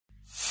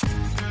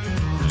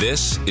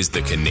This is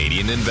The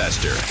Canadian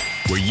Investor,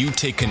 where you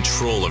take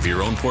control of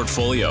your own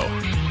portfolio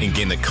and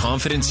gain the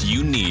confidence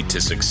you need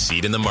to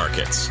succeed in the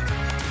markets.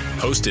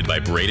 Hosted by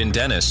Braden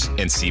Dennis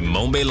and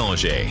Simon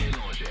Bélanger.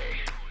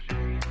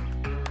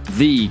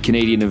 The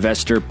Canadian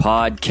Investor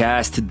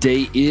Podcast.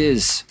 Today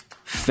is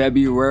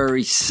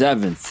February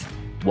 7th.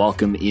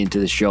 Welcome into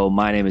the show.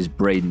 My name is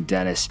Braden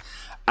Dennis.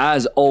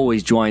 As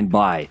always, joined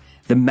by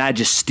the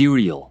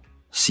magisterial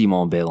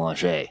Simon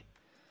Bélanger.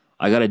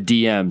 I got a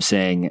DM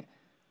saying,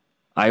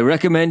 I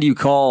recommend you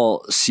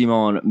call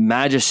Simon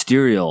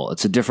magisterial.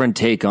 It's a different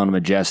take on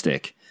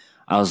majestic.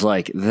 I was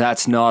like,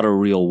 that's not a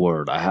real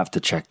word. I have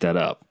to check that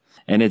up.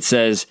 And it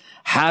says,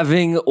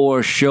 having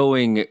or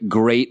showing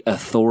great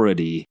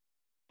authority,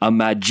 a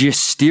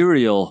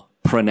magisterial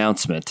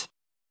pronouncement.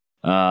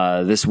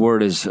 This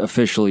word is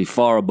officially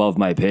far above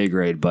my pay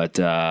grade, but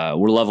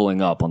we're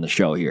leveling up on the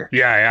show here.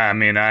 Yeah. I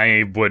mean,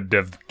 I would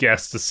have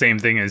guessed the same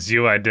thing as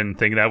you. I didn't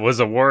think that was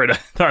a word. I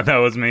thought that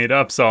was made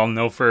up, so I'll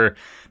know for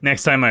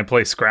next time I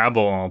play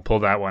Scrabble, I'll pull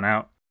that one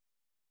out.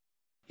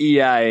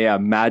 Yeah,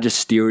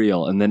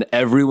 magisterial. And then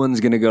everyone's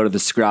going to go to the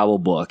Scrabble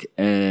book,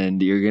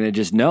 and you're going to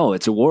just know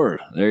it's a word.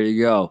 There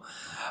you go.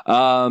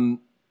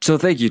 So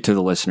thank you to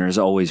the listeners,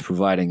 always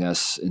providing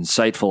us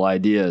insightful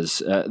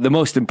ideas, the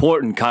most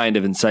important kind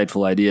of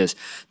insightful ideas.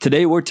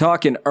 Today we're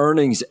talking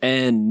earnings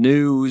and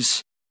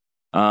news.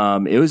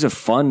 It was a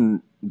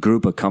fun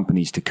group of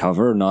companies to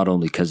cover, not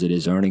only because it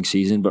is earnings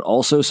season, but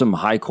also some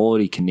high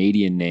quality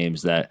Canadian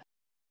names that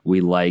we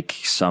like,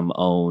 some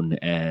own,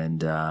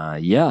 and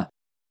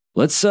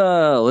let's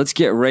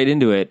get right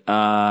into it.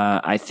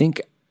 I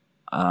think.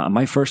 Am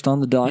I first on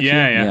the dock?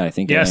 Yeah, I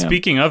think I am.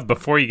 Speaking of,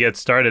 before you get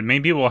started,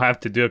 maybe we'll have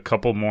to do a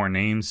couple more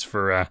names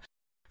for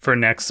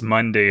next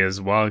Monday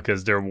as well,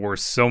 because there were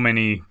so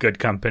many good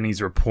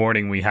companies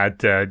reporting. We had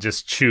to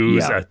just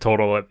choose a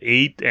total of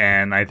 8,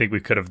 and I think we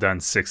could have done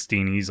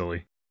 16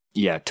 easily.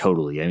 Yeah,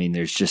 totally. I mean,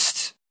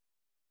 it's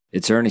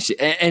earnings,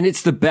 and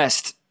it's the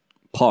best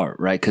part,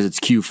 right? Because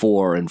it's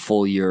Q4 and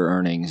full year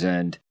earnings,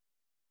 and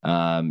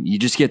you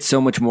just get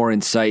so much more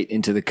insight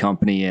into the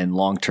company and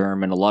long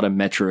term, and a lot of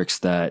metrics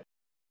that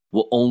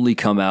will only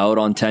come out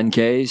on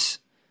 10Ks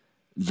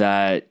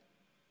that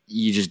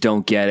you just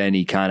don't get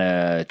any kind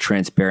of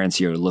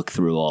transparency or look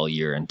through all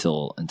year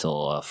until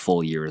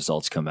full year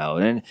results come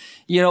out. And,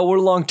 we're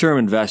long-term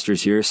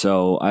investors here,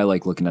 so I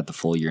like looking at the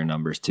full year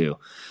numbers too.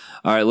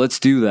 All right, let's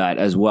do that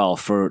as well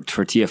for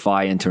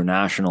TFI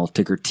International,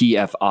 ticker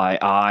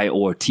TFII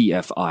or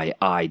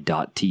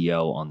TFII.TO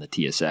on the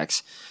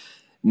TSX.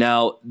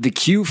 Now, the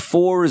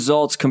Q4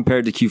 results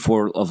compared to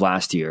Q4 of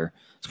last year,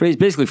 it's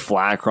basically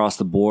flat across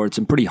the board.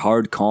 Some pretty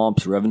hard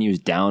comps. Revenue is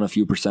down a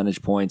few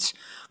percentage points,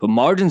 but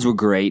margins were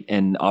great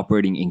and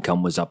operating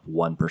income was up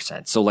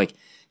 1%. So up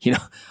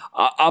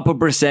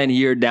 1%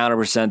 here, down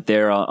 1%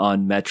 there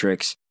on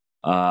metrics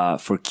for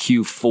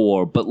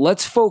Q4. But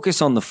let's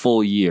focus on the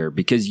full year,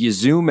 because you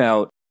zoom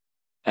out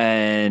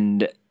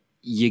and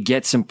you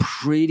get some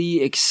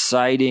pretty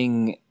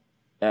exciting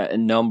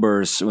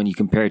numbers when you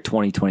compare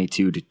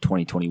 2022 to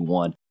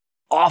 2021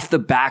 off the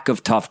back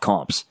of tough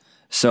comps.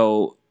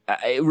 So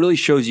it really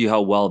shows you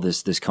how well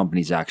this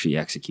company's actually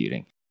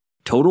executing.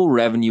 Total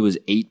revenue is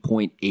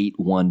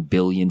 $8.81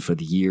 billion for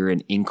the year,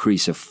 an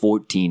increase of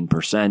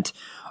 14%.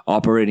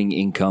 Operating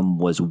income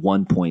was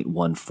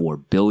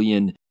 $1.14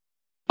 billion,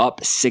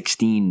 up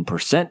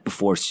 16%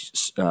 before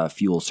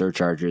fuel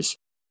surcharges.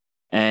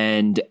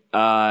 And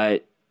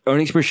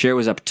earnings per share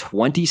was up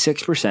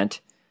 26%,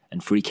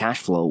 and free cash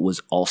flow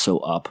was also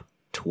up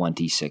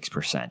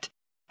 26%.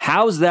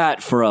 How's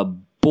that for a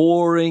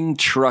boring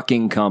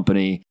trucking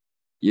company?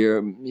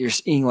 You're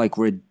seeing like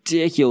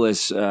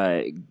ridiculous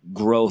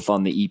growth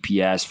on the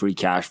EPS, free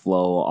cash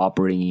flow,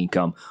 operating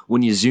income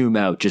when you zoom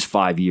out just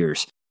 5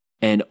 years.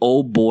 And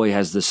oh boy,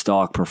 has the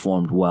stock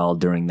performed well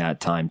during that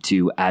time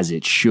too, as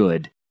it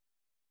should.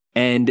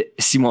 And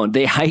Simon,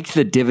 they hiked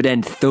the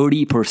dividend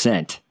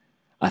 30%.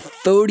 A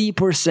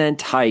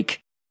 30%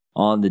 hike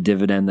on the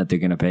dividend that they're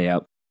going to pay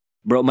out.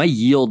 Bro, my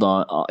yield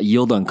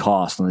on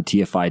cost on the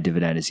TFI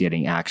dividend is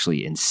getting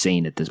actually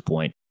insane at this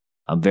point.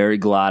 I'm very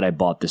glad I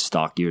bought this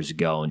stock years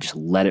ago and just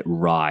let it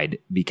ride,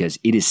 because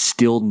it is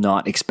still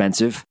not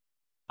expensive.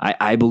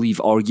 I believe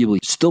arguably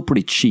still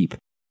pretty cheap,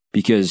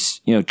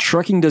 because,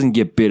 trucking doesn't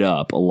get bid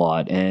up a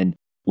lot. And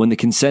when the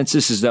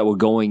consensus is that we're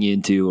going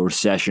into a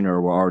recession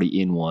or we're already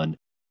in one,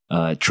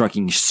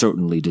 trucking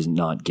certainly does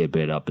not get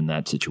bid up in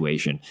that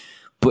situation.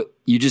 But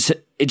it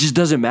just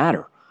doesn't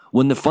matter.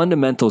 When the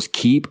fundamentals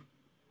keep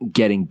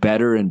getting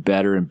better and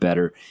better and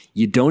better,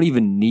 you don't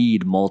even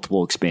need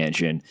multiple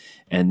expansion.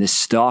 And this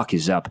stock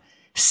is up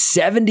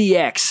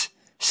 70x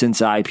since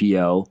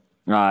IPO.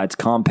 It's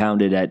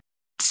compounded at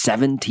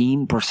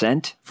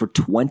 17% for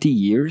 20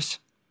 years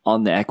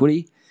on the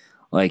equity.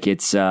 Like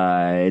it's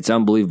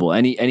unbelievable.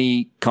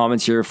 Any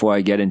comments here before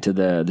I get into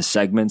the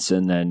segments,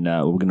 and then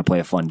we're gonna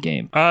play a fun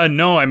game?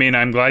 No, I mean,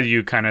 I'm glad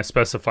you kind of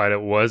specified it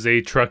was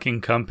a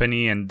trucking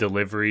company and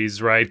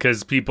deliveries, right?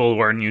 Because people who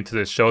are new to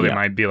this show, they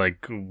might be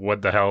like,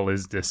 "What the hell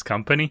is this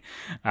company?"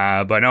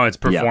 But no, it's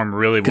performed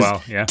really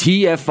well. Yeah,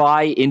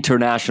 TFI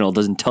International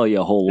doesn't tell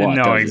you a whole lot.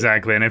 No,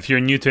 exactly. And if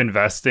you're new to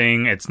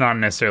investing, it's not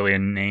necessarily a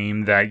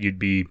name that you'd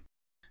be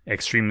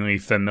extremely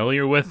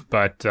familiar with,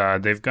 but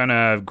they've done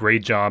a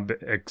great job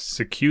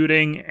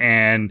executing.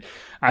 And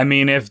I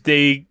mean, if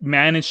they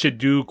manage to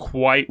do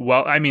quite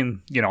well, I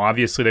mean,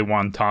 obviously they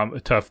want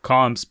tough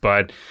comps,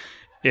 but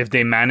if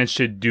they manage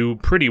to do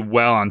pretty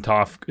well on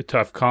tough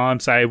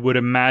comps, I would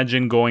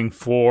imagine going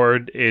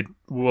forward it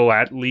will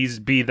at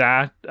least be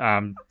that.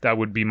 That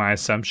would be my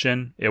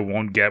assumption. It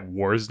won't get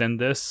worse than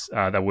this.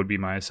 That would be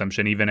my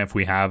assumption, even if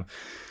we have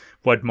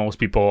what most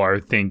people are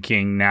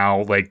thinking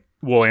now, like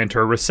we'll enter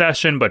a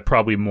recession, but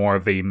probably more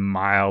of a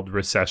mild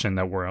recession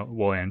that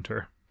we'll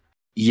enter.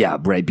 Yeah,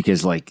 right.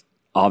 Because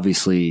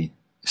obviously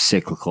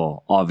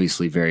cyclical,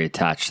 obviously very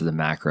attached to the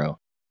macro,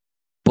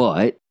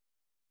 but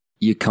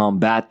you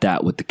combat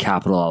that with the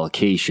capital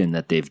allocation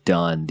that they've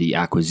done, the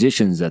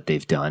acquisitions that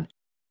they've done,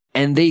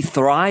 and they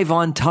thrive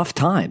on tough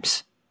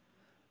times.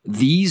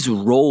 These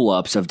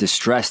roll-ups of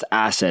distressed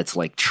assets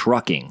like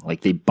trucking, like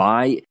they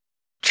buy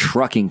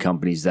trucking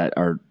companies that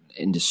are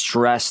in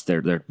distress.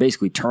 They're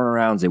basically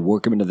turnarounds. They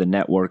work them into the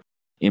network,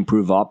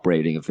 improve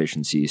operating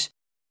efficiencies.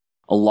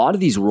 A lot of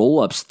these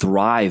roll-ups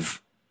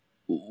thrive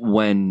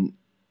when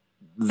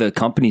the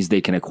companies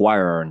they can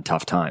acquire are in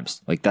tough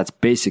times. Like that's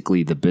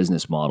basically the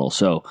business model.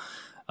 So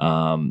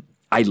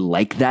I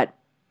like that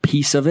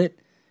piece of it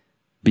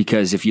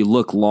because if you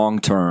look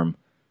long-term,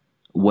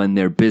 when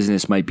their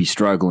business might be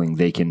struggling,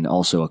 they can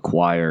also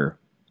acquire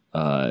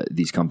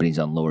these companies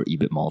on lower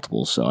EBIT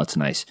multiples. So that's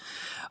nice.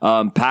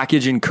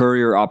 Package and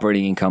courier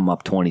operating income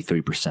up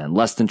 23%.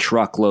 Less than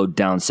truckload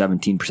down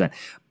 17%.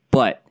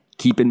 But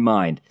keep in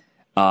mind,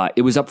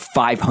 it was up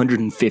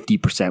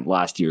 550%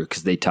 last year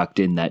because they tucked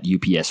in that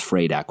UPS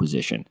Freight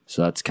acquisition.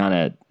 So that's kind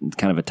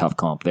of a tough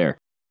comp there.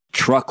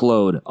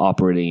 Truckload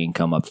operating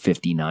income up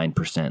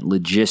 59%.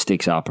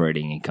 Logistics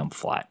operating income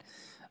flat.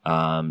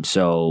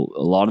 So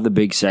a lot of the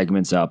big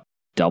segments up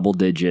double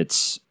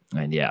digits.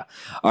 And yeah.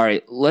 All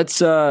right, let's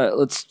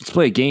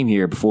play a game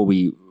here before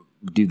we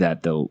do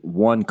that though.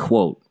 One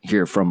quote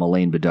here from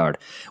Elaine Bedard.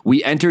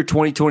 We enter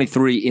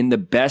 2023 in the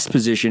best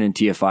position in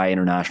TFI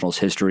International's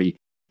history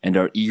and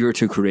are eager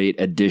to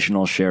create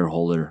additional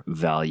shareholder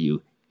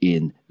value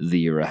in the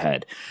year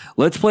ahead.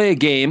 Let's play a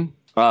game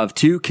of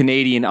two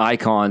Canadian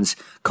icons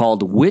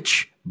called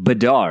Which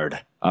Bedard?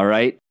 All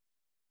right.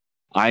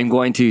 I'm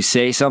going to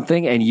say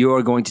something and you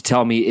are going to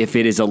tell me if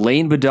it is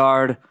Elaine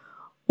Bedard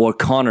or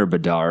Connor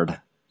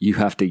Bedard. You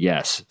have to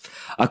guess.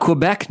 A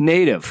Quebec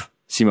native,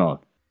 Simone.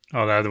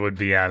 Oh, that would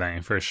be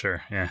Alain for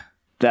sure. Yeah.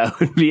 That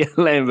would be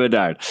Alain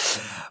Bedard.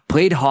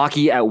 Played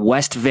hockey at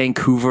West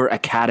Vancouver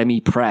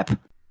Academy Prep.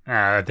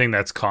 I think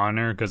that's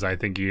Connor because I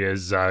think he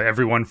is.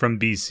 Everyone from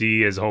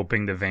BC is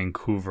hoping the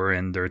Vancouver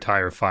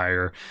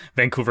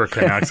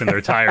Canucks and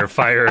their tire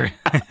fire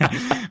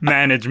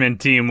management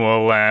team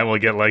will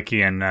get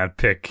lucky and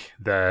pick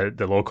the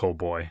local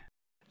boy.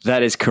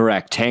 That is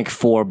correct. Tank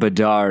 4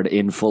 Bedard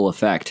in full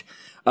effect.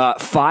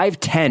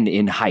 5'10"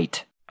 in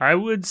height. I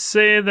would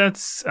say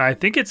I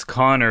think it's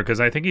Connor because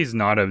I think he's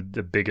not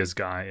the biggest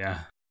guy. Yeah.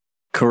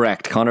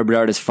 Correct. Connor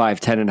Bedard is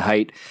 5'10" in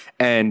height.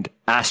 And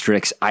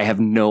asterisk, I have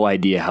no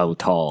idea how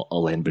tall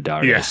Alain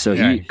Bedard is. So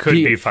he could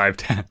be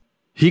 5'10".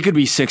 He could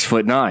be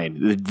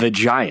 6'9", the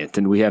giant,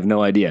 and we have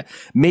no idea.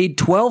 Made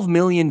 $12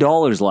 million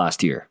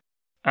last year.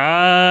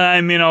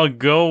 I mean, I'll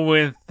go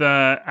with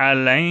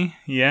Alain.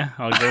 Yeah,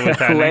 I'll go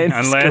with Alain.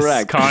 Unless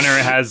correct. Connor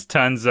has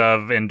tons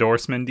of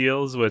endorsement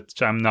deals,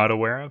 which I'm not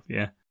aware of.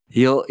 Yeah.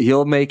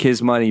 He'll make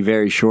his money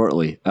very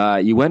shortly.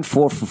 You went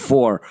 4 for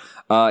 4.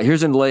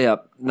 Here's a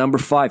layup. Number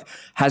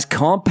 5 has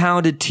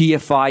compounded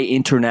TFI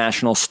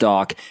International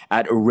stock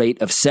at a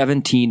rate of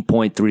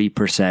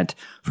 17.3%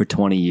 for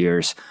 20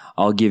 years.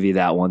 I'll give you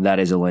that one. That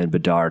is Alain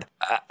Bedard.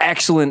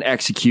 Excellent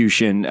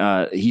execution.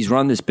 He's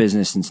run this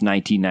business since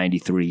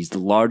 1993. He's the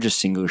largest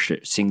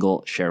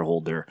single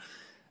shareholder.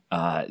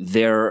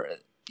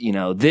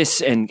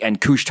 This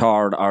and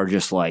Couche-Tard are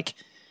just like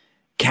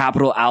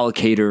capital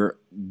allocator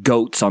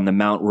goats on the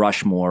Mount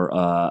Rushmore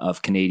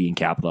of Canadian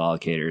capital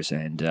allocators.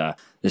 And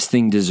this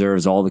thing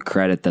deserves all the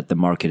credit that the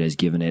market has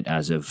given it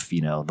as of,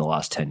 the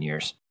last 10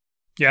 years.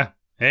 Yeah.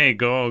 Hey,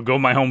 go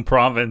my home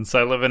province.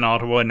 I live in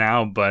Ottawa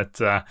now, but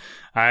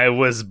I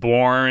was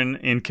born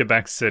in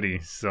Quebec City,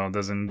 so it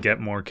doesn't get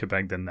more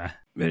Quebec than that.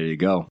 There you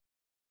go.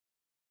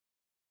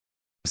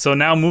 So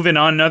now moving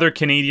on, another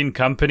Canadian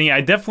company.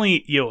 I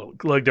definitely,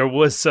 look, there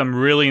was some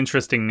really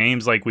interesting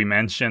names, like we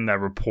mentioned,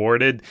 that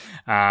reported.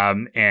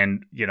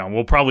 And,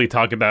 we'll probably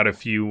talk about a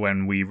few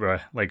when we,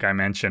 like I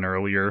mentioned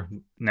earlier,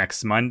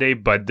 next Monday.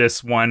 But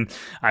this one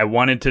I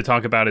wanted to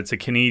talk about. It's a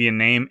Canadian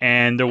name.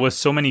 And there was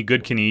so many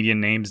good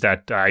Canadian names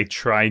that I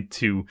tried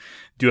to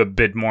do a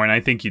bit more. And I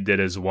think you did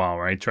as well,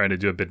 right? Try to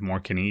do a bit more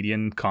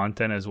Canadian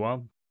content as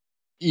well.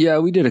 Yeah,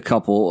 we did a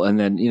couple, and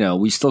then,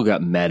 we still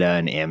got Meta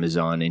and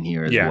Amazon in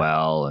here as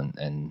well,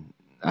 and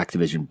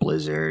Activision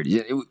Blizzard.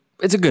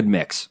 It's a good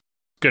mix.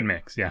 Good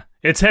mix, yeah.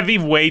 It's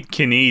heavyweight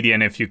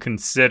Canadian if you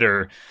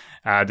consider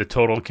the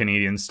total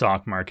Canadian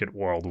stock market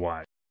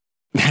worldwide.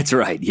 That's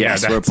right,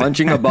 yes. We're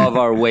punching above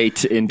our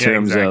weight in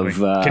terms of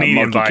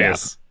Canadian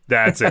bias. Cap.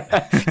 That's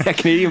it.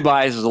 Canadian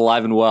bias is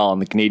alive and well on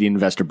the Canadian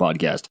Investor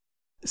Podcast.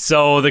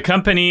 So the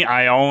company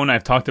I own,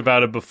 I've talked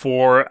about it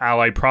before,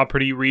 Allied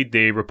Property REIT,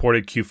 they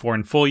reported Q4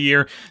 and full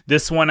year.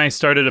 This one I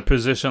started a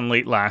position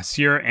late last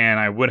year, and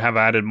I would have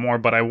added more,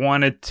 but I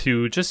wanted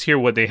to just hear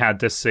what they had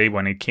to say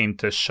when it came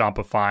to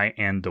Shopify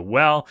and The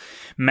Well.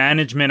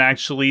 Management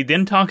actually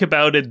didn't talk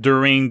about it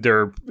during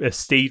their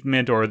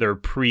statement or their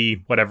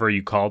whatever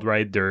you called,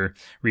 right? Their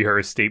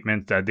rehearsed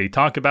statement that they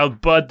talk about,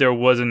 but there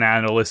was an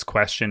analyst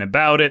question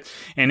about it.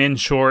 And in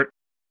short,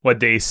 what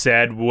they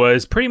said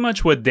was pretty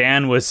much what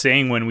Dan was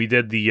saying when we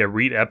did the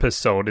REIT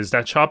episode, is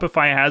that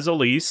Shopify has a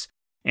lease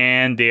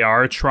and they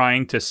are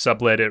trying to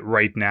sublet it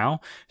right now.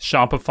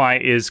 Shopify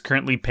is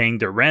currently paying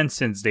the rent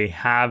since they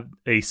have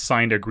a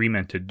signed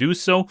agreement to do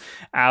so.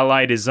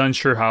 Allied is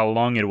unsure how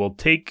long it will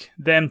take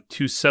them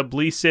to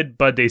sublease it,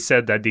 but they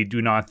said that they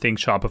do not think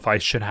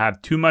Shopify should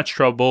have too much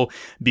trouble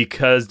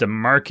because the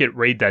market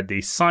rate that they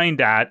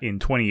signed at in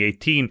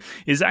 2018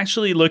 is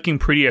actually looking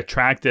pretty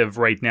attractive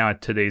right now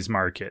at today's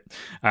market.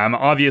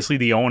 Obviously,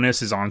 the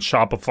onus is on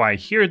Shopify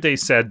here. They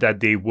said that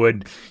they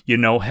would,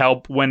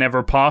 help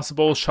whenever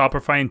possible.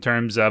 Shopify in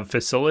terms of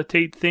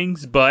facilitate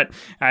things, but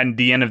at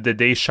the end of the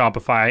day,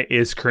 Shopify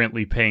is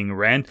currently paying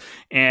rent.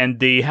 And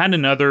they had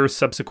another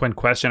subsequent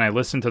question. I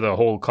listened to the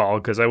whole call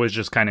because I was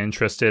just kind of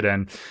interested,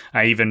 and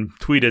I even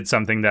tweeted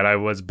something that I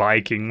was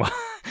biking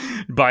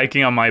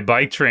on my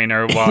bike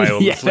trainer while I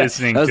was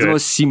listening to it. That was the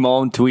most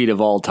Simone tweet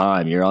of all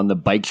time. You're on the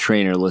bike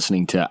trainer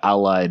listening to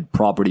Allied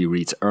Property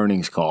REIT's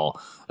earnings call.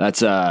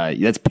 That's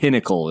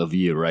pinnacle of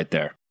you right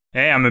there.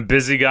 Hey, I'm a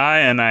busy guy,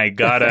 and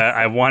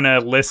I want to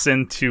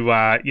listen to,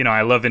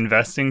 I love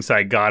investing, so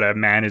I gotta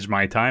manage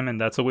my time, and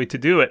that's a way to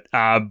do it.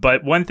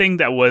 But one thing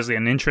that was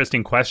an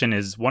interesting question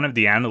is one of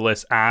the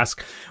analysts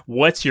asked,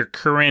 what's your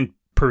current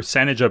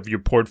percentage of your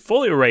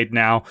portfolio right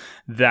now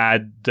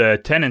that the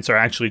tenants are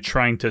actually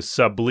trying to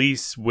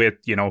sublease with,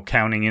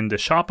 counting in the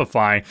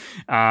Shopify?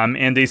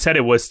 And they said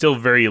it was still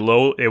very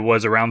low. It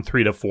was around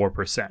 3 to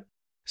 4%.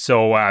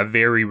 So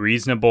very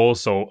reasonable.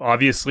 So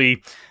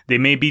obviously they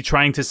may be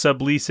trying to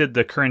sublease it,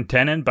 the current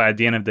tenant, but at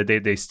the end of the day,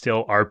 they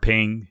still are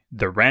paying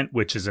the rent,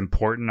 which is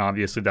important.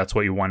 Obviously, that's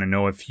what you want to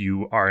know if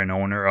you are an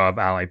owner of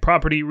Allied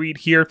Property REIT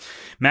here.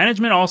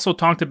 Management also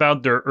talked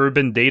about their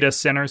urban data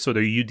center, so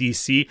their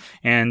UDC,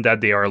 and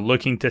that they are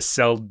looking to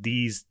sell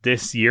these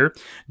this year.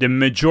 The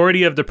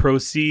majority of the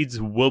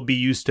proceeds will be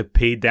used to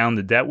pay down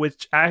the debt,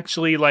 which I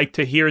actually like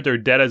to hear. Their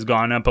debt has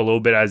gone up a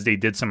little bit as they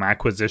did some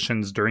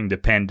acquisitions during the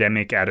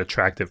pandemic at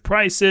attractive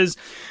prices.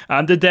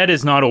 The debt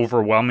is not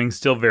overwhelming,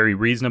 still very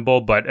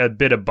reasonable, but a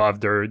bit above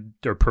their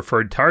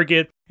preferred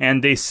target.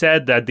 And they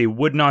said that they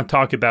would not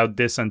talk about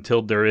this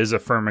until there is a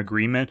firm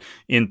agreement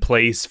in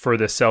place for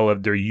the sale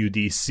of their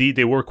UDC.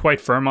 They were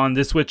quite firm on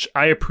this, which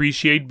I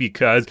appreciate,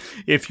 because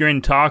if you're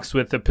in talks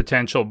with a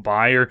potential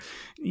buyer,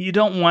 you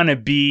don't want to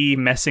be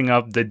messing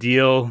up the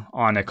deal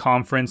on a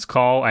conference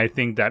call. I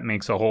think that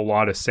makes a whole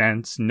lot of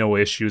sense. No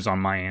issues on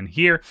my end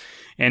here.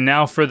 And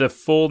now for the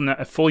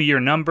full year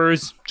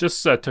numbers,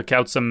 just took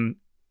out some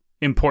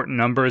important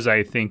numbers,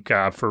 I think,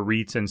 for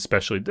REITs, and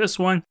especially this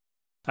one.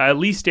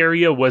 Leased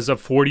area was up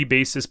 40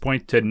 basis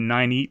points to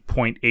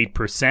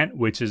 90.8%,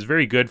 which is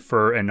very good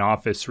for an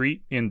office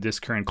REIT in this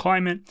current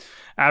climate.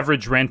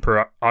 Average rent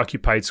per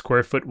occupied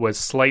square foot was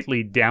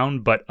slightly down,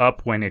 but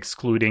up when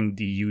excluding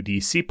the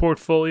UDC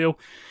portfolio.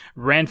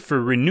 Rent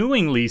for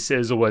renewing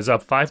leases was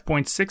up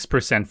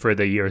 5.6% for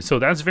the year. So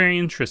that's very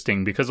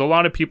interesting, because a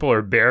lot of people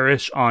are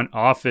bearish on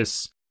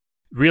office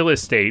real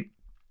estate.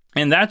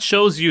 And that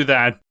shows you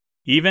that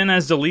even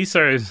as the lease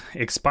is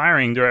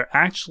expiring, they're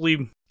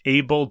actually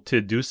able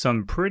to do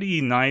some pretty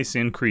nice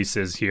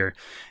increases here.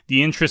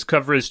 The interest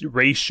coverage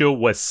ratio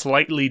was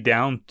slightly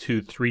down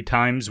to 3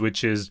 times,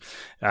 which is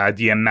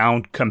the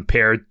amount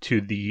compared to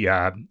the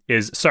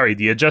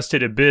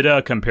adjusted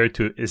EBITDA compared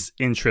to its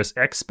interest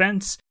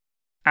expense.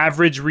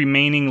 Average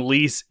remaining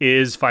lease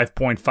is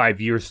 5.5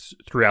 years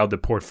throughout the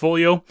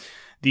portfolio.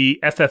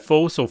 The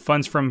FFO, so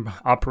funds from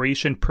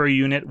operation per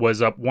unit,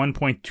 was up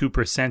 1.2%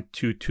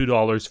 to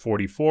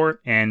 $2.44,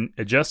 and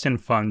adjusted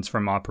funds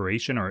from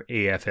operation, or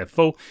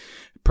AFFO,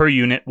 per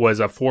unit was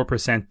a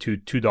 4% to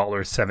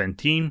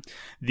 $2.17.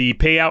 The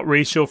payout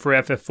ratio for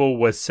FFO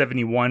was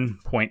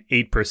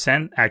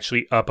 71.8%,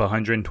 actually up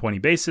 120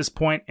 basis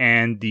point,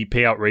 and the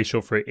payout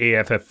ratio for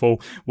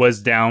AFFO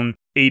was down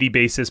 80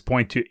 basis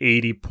point to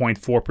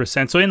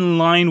 80.4%. So in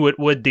line with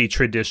what they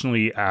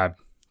traditionally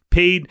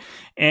paid.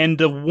 And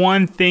the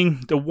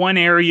one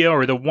area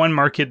or the one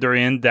market they're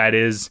in that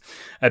is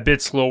a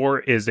bit slower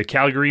is the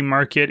Calgary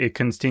market. It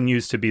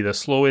continues to be the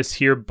slowest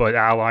here, but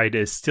Allied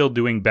is still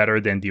doing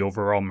better than the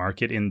overall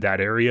market in that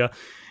area.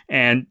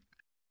 And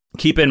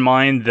keep in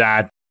mind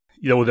that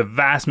the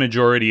vast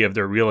majority of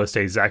their real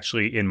estate is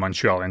actually in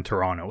Montreal and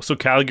Toronto. So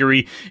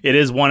Calgary, it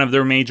is one of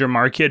their major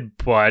market,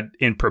 but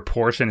in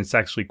proportion, it's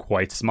actually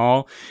quite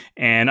small.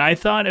 And I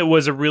thought it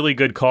was a really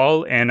good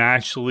call and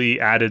actually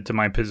added to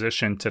my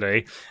position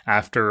today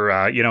after,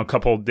 a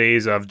couple of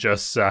days of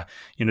just,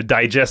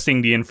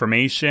 digesting the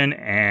information.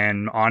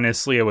 And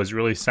honestly, I was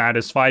really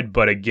satisfied.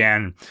 But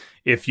again,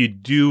 if you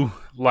do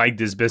like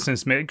this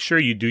business, make sure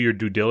you do your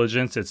due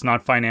diligence. It's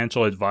not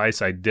financial advice.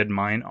 I did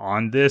mine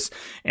on this,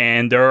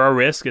 and there are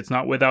risks. It's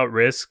not without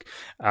risk.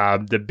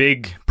 The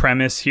big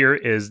premise here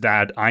is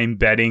that I'm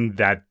betting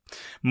that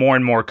more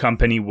and more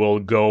company will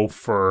go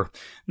for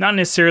not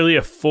necessarily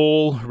a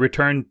full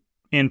return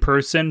in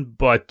person,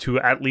 but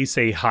to at least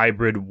a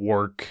hybrid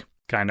work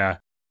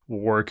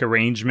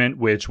arrangement,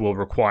 which will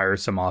require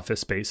some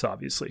office space,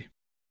 obviously.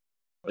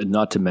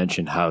 Not to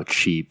mention how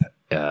cheap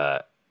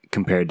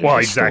compared to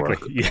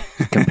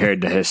compared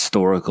to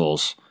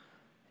historicals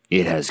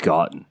it has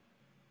gotten.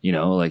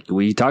 Like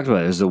we talked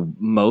about, it was the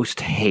most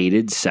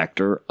hated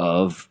sector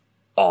of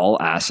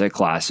all asset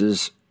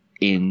classes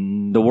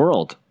in the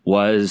world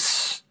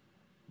was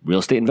real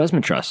estate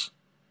investment trusts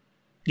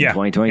in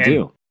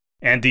 2022.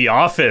 And the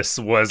office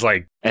was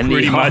like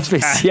pretty much of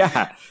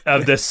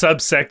the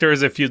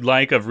subsectors, if you'd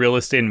like, of real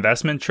estate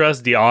investment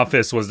trust. The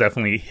office was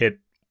definitely hit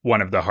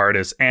one of the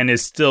hardest and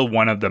is still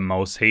one of the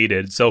most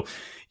hated. So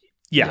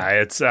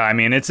it's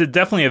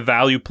definitely a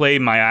value play.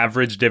 My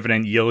average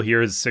dividend yield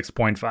here is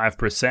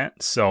 6.5%,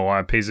 so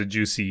it pays a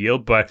juicy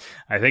yield, but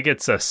I think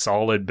it's a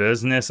solid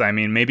business. I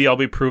mean, maybe I'll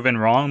be proven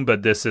wrong,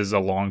 but this is a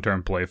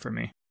long-term play for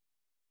me.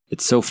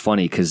 It's so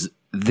funny because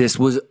this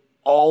was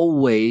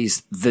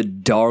always the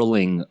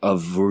darling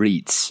of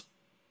REITs.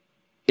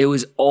 It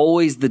was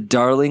always the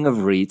darling of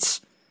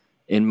REITs,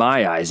 in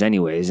my eyes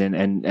anyways,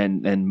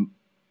 and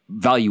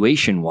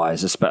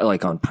valuation-wise, especially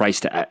like on price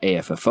to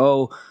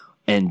AFFO,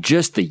 and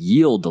just the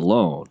yield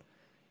alone,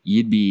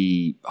 you'd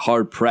be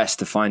hard pressed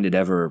to find it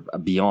ever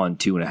beyond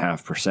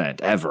 2.5%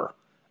 ever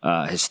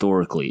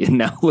historically. And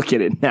now look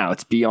at it now;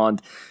 it's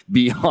beyond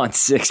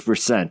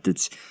 6%.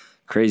 It's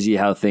crazy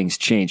how things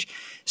change.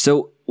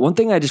 So one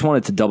thing I just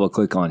wanted to double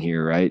click on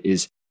here, right,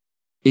 is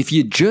if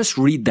you just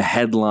read the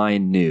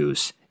headline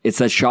news, it's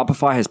that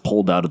Shopify has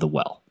pulled out of the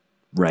well,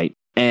 right?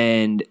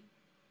 And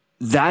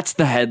that's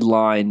the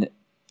headline.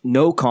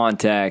 No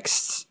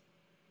context.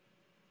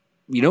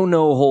 You don't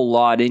know a whole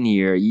lot in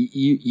here.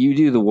 You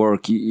do the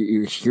work.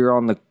 You're here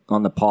on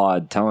the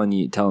pod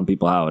telling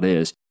people how it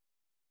is.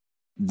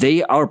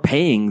 They are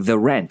paying the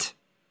rent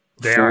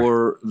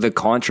for the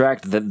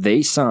contract that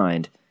they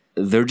signed.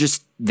 They've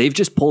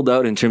just pulled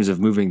out in terms of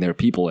moving their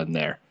people in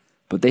there,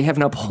 but they have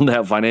not pulled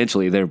out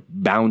financially. They're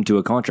bound to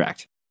a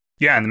contract.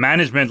 Yeah, and the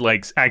management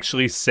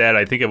actually said,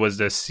 I think it was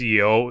the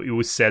CEO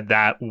who said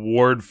that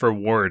word for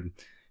word,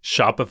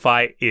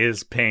 Shopify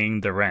is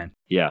paying the rent.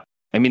 Yeah,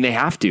 I mean they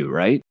have to,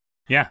 right?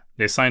 Yeah,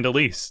 they signed a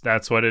lease.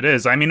 That's what it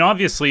is. I mean,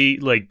 obviously,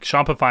 like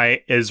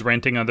Shopify is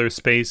renting other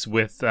space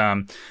with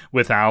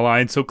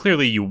Allied, so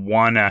clearly you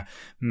want to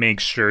make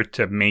sure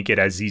to make it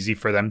as easy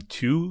for them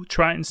to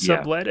try and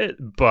sublet it,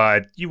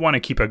 but you want to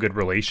keep a good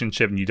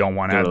relationship and you don't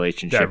want to have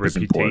that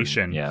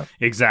reputation. Yeah,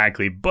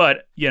 exactly.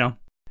 But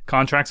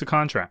contract's a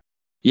contract.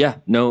 Yeah,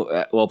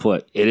 no, well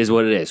put. It is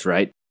what it is,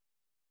 right?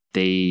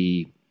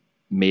 They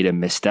made a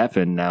misstep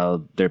and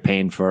now they're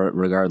paying for it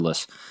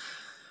regardless.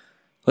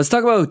 Let's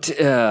talk about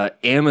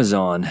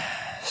Amazon.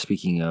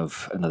 Speaking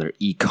of another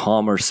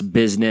e-commerce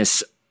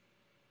business,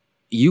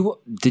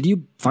 did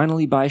you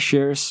finally buy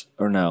shares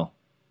or no?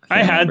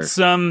 I had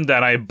some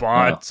that I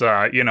bought,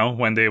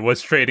 when they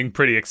was trading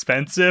pretty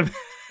expensive.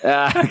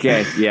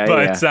 Okay, yeah,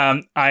 but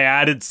I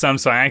added some,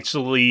 so I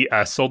actually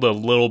sold a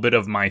little bit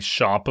of my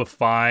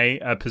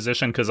Shopify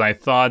position because I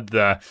thought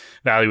the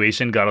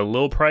valuation got a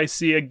little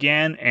pricey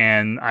again,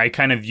 and I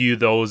kind of view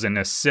those in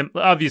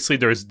obviously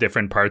there's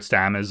different parts to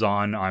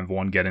Amazon. I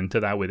won't get into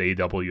that with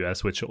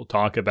AWS, which we'll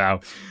talk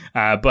about,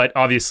 but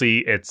obviously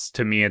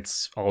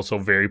it's also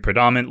very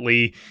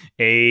predominantly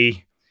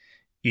a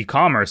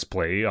e-commerce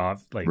play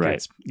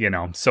right.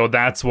 It's so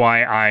that's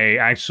why I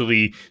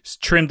actually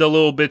trimmed a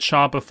little bit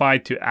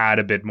Shopify to add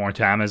a bit more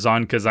to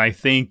Amazon, because I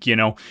think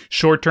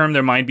short term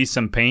there might be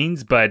some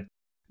pains, but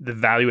the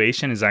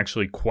valuation is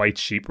actually quite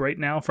cheap right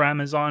now for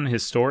Amazon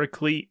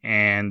historically,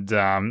 and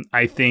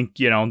I think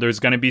there's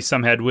going to be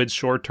some headwinds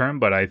short term,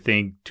 but I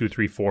think 2,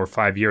 3, 4,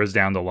 5 years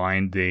down the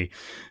line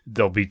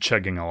they'll be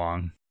chugging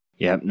along.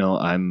 Yeah, no,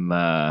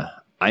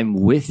 I'm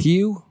with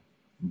you,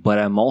 but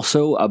I'm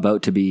also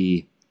about to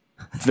be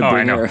the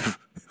bringer of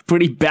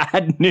pretty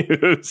bad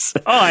news.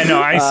 Oh, I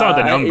know. I saw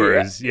the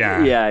numbers.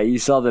 Yeah, you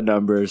saw the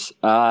numbers.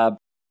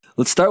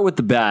 Let's start with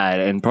the bad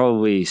and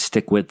probably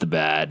stick with the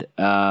bad.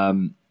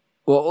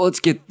 Well, let's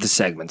get the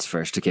segments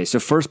first. Okay, so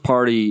first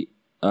party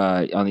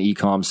on the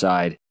e-com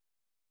side,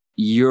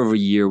 year over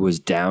year was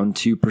down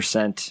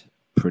 2%.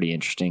 Pretty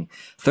interesting.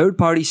 Third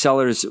party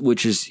sellers,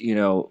 which has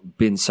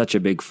been such a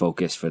big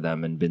focus for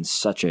them and been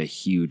such a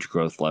huge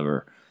growth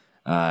lever,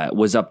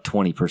 was up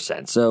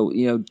 20%. So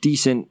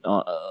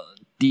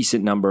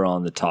decent number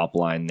on the top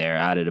line there.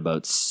 Added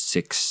about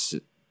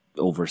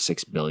over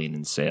 $6 billion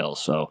in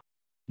sales. So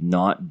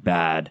not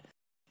bad.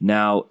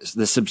 Now,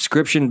 the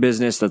subscription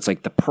business, that's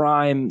like the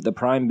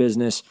Prime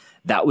business,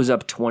 that was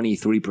up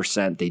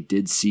 23%. They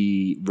did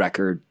see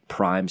record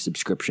Prime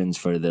subscriptions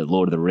for the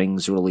Lord of the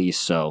Rings release,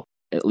 so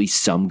at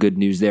least some good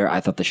news there. I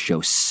thought the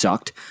show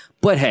sucked,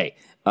 but hey,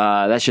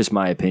 that's just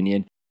my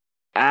opinion.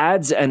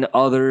 Ads and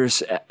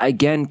others,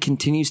 again,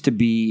 continues to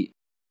be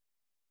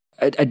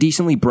a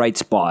decently bright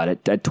spot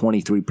at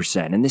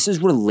 23%, and this is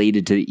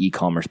related to the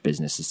e-commerce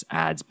business, this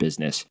ads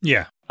business.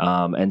 Yeah.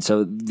 And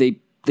so they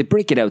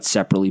break it out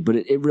separately, but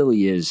it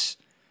really is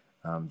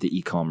the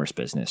e-commerce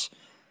business.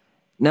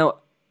 Now,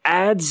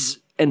 ads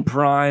and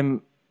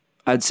Prime,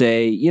 I'd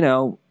say,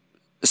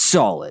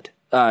 solid.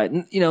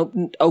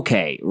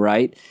 Okay,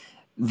 right?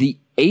 The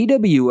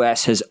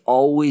AWS has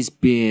always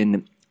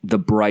been the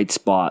bright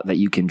spot that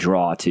you can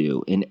draw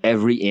to in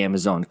every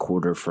Amazon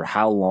quarter. For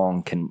how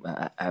long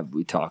have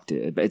we talked to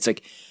it? It's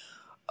like,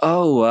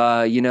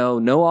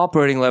 no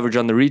operating leverage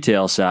on the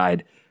retail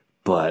side.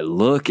 But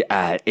look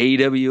at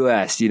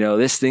AWS.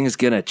 This thing is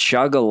going to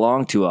chug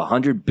along to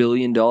 $100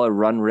 billion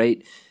run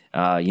rate.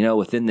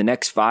 Within the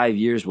next 5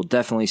 years, we'll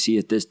definitely see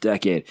it this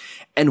decade.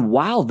 And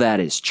while that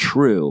is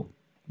true,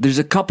 there's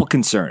a couple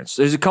concerns.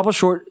 There's a couple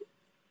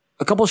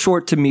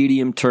short to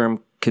medium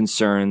term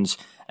concerns.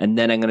 And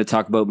then I'm going to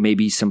talk about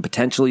maybe some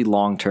potentially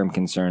long-term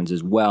concerns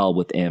as well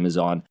with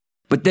Amazon,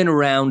 but then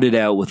round it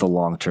out with a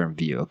long-term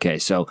view. Okay.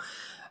 So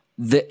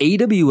the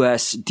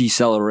AWS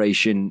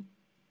deceleration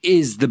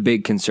is the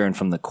big concern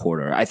from the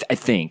quarter. I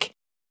think,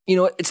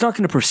 it's not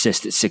going to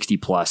persist at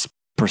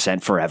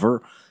 60+%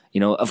 forever.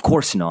 Of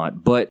course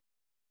not, but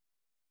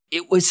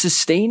it was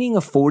sustaining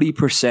a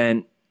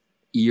 40%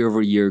 year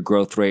over year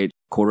growth rate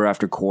quarter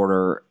after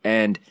quarter.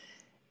 And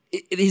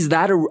is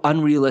that an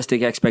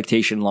unrealistic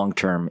expectation long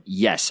term?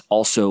 Yes,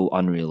 also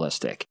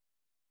unrealistic.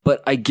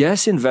 But I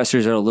guess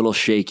investors are a little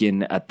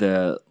shaken at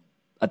the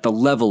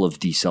level of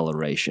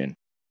deceleration.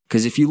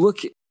 Because if you look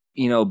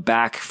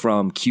back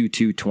from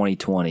Q2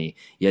 2020,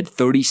 you had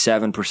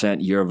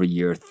 37% year over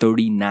year,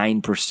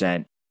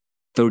 39%,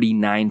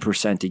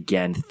 39%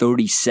 again,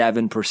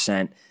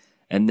 37%,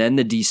 and then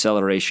the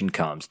deceleration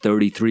comes,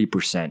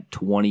 33%,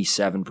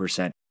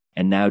 27%,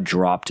 and now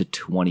dropped to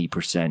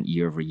 20%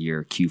 year over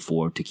year,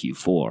 Q4 to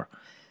Q4.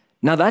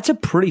 Now that's a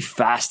pretty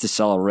fast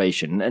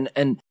deceleration,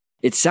 and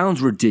it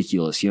sounds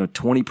ridiculous,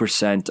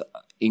 20%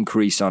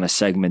 increase on a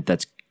segment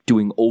that's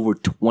doing over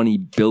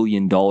 $20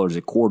 billion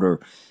a quarter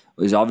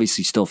is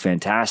obviously still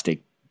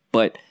fantastic,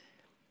 but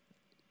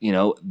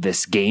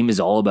this game is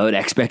all about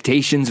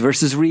expectations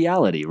versus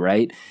reality,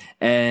 right?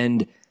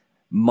 And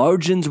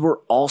margins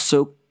were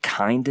also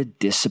kind of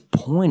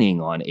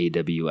disappointing on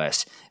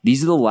AWS.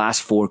 These are the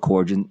last four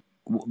quarters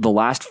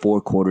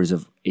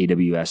of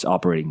AWS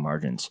operating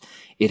margins.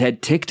 It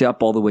had ticked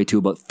up all the way to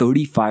about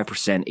 35%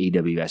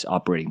 AWS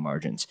operating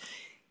margins.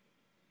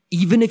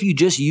 Even if you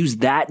just use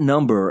that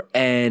number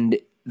and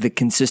the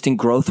consistent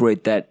growth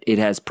rate that it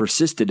has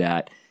persisted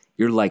at,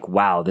 you're like,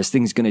 wow, this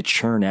thing's going to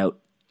churn out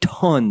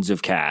tons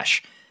of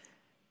cash.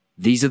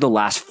 These are the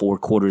last 4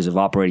 quarters of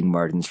operating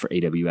margins for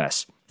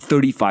AWS.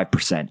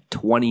 35%,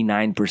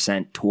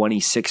 29%,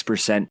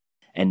 26%,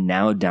 and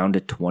now down to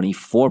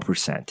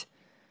 24%.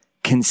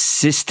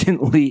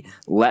 Consistently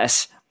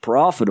less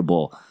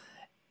profitable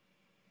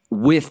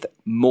with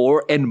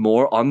more and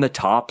more on the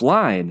top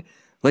line.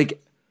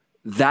 Like,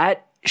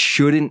 that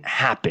shouldn't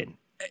happen.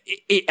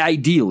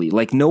 Ideally,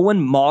 like, no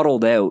one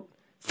modeled out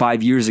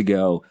 5 years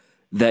ago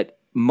that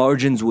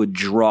margins would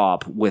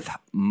drop with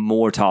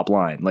more top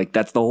line. Like,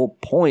 that's the whole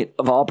point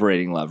of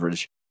operating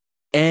leverage.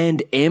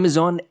 And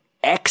Amazon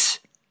X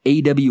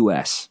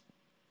AWS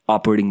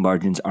operating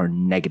margins are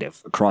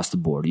negative across the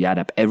board. You add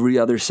up every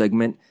other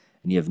segment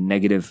and you have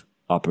negative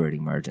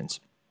operating margins.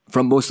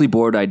 From Mostly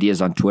Bored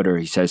Ideas on Twitter,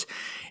 he says,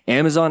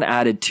 Amazon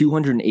added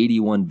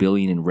 $281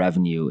 billion in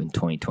revenue in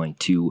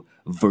 2022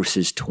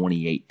 versus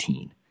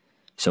 2018.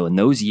 So in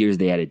those years,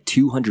 they added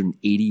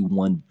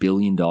 $281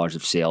 billion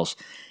of sales,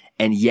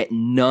 and yet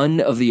none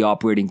of the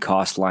operating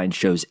cost line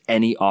shows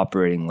any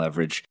operating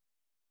leverage.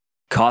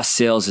 Cost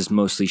sales is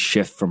mostly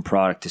shift from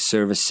product to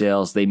service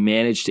sales. They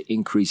managed to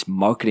increase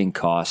marketing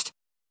cost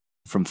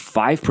from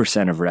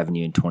 5% of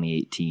revenue in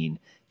 2018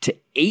 to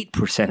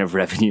 8% of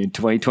revenue in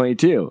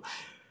 2022.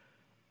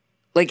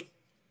 Like,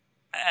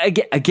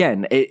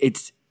 again,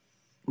 it's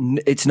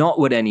not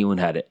what anyone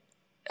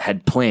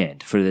had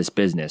planned for this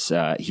business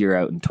here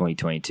out in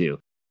 2022.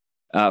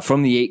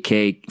 From the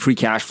 8K, free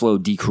cash flow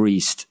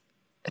decreased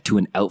to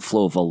an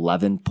outflow of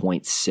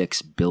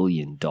 $11.6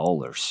 billion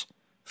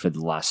for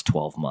the last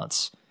 12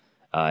 months,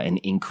 an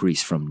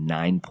increase from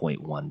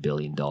 $9.1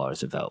 billion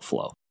of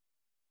outflow.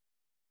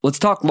 Let's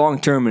talk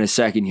long-term in a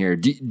second here.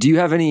 Do you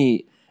have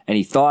any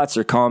thoughts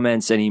or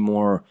comments, any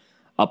more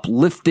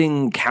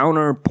uplifting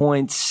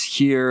counterpoints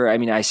here? I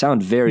mean, I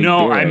sound very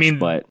bearish,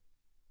 but...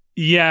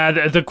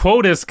 Yeah, the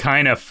quote is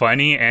kind of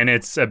funny, and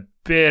it's a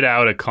bit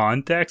out of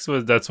context.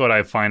 That's what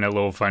I find a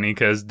little funny,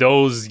 because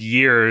those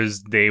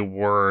years, they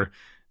were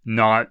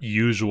not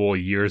usual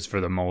years for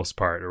the most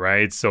part,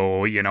 right?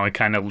 So, it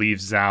kind of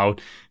leaves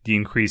out the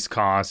increased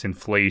costs,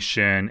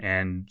 inflation,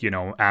 and,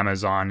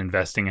 Amazon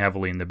investing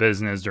heavily in the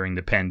business during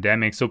the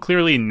pandemic. So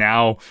clearly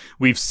now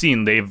we've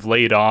seen they've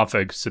laid off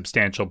a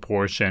substantial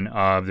portion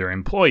of their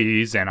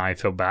employees, and I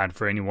feel bad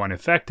for anyone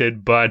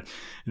affected, but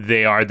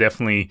they are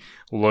definitely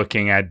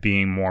looking at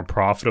being more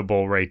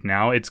profitable right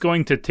now. It's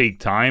going to take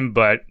time,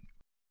 but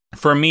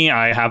for me,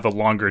 I have a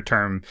longer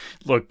term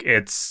look.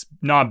 It's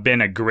not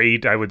been a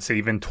great, I would say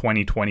even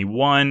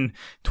 2021,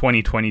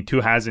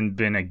 2022 hasn't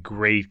been a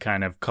great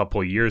kind of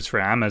couple years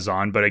for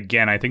Amazon. But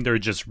again, I think they're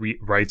just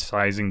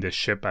right-sizing the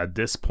ship at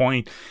this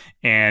point.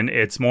 And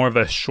it's more of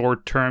a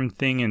short-term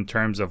thing in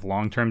terms of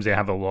long-terms. They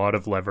have a lot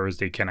of levers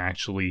they can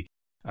actually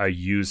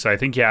use. So I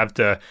think you have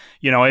to,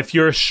 if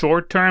you're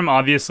short term,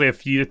 obviously,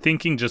 if you're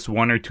thinking just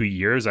 1 or 2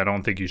 years, I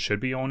don't think you should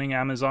be owning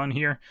Amazon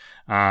here,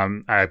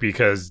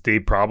 because they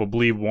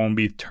probably won't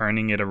be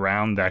turning it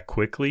around that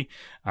quickly.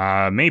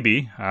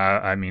 Maybe,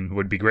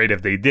 would be great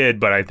if they did,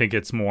 but I think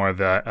it's more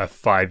of a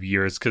 5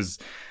 years, because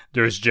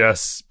there's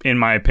just, in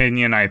my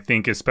opinion, I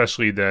think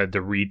especially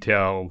the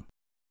retail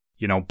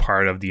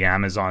part of the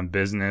Amazon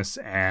business.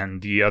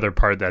 And the other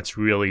part that's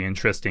really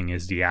interesting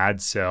is the ad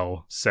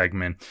sale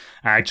segment.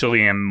 I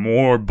actually am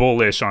more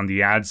bullish on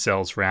the ad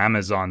sales for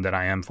Amazon than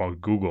I am for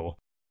Google,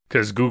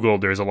 because Google,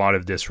 there's a lot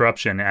of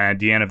disruption. And at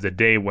the end of the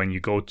day, when you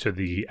go to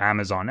the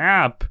Amazon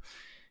app,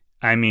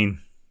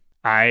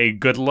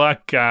 good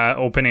luck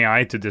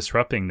OpenAI to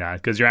disrupting that,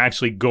 because you're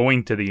actually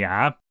going to the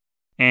app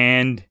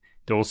and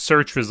those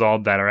search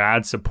results that are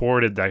ad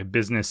supported that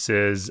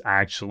businesses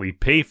actually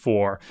pay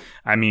for.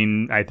 I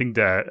think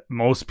that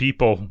most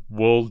people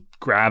will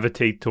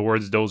gravitate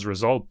towards those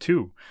results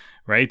too,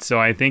 right? So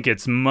I think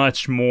it's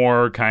much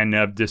more kind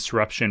of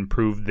disruption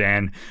proof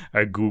than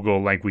a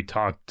Google, like we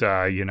talked,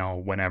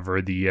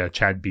 whenever the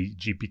Chat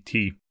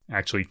GPT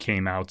actually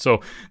came out. So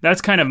that's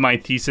kind of my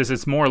thesis.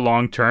 It's more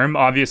long term.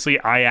 Obviously,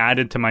 I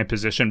added to my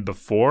position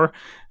before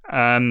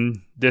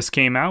this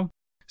came out.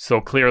 So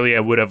clearly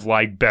I would have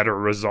liked better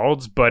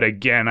results. But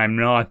again, I'm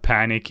not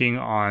panicking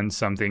on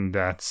something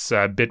that's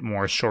a bit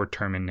more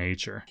short-term in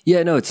nature.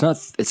 Yeah, no, it's not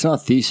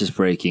thesis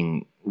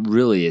breaking.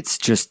 Really, it's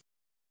just,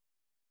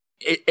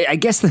 I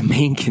guess the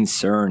main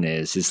concern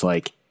is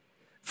like,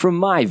 from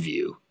my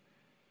view,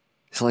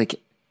 it's like,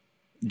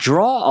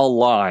 draw a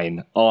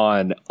line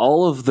on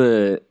all of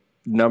the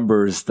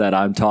numbers that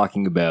I'm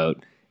talking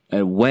about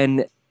and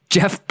when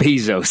Jeff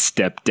Bezos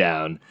stepped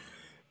down,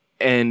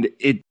 and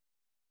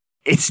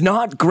it's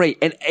not great.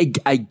 And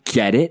I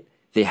get it.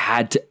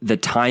 The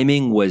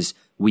timing was,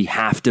 we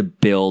have to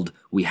build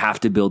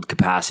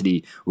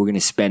capacity. We're going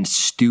to spend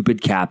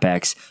stupid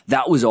CapEx.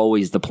 That was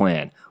always the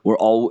plan.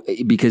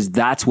 Because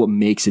that's what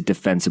makes it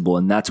defensible.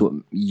 And that's what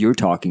you're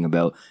talking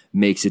about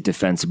makes it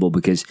defensible,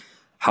 because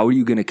how are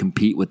you going to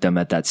compete with them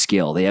at that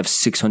scale? They have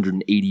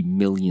 680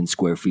 million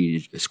square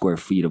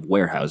feet of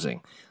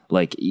warehousing.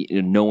 Like,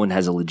 no one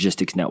has a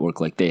logistics network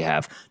like they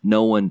have.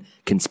 No one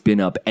can spin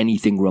up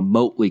anything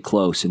remotely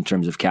close in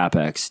terms of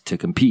CapEx to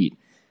compete.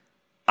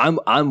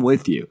 I'm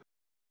with you.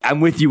 I'm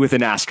with you with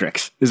an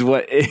asterisk, is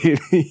what.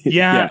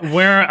 Yeah,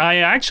 where I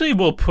actually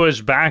will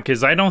push back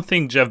is I don't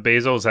think Jeff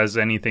Bezos has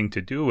anything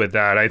to do with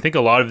that. I think a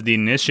lot of the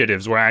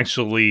initiatives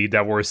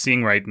that we're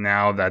seeing right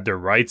now that they're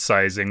right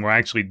sizing were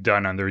actually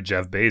done under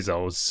Jeff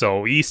Bezos.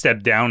 So he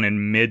stepped down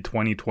in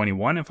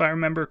mid-2021, if I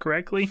remember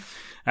correctly,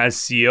 as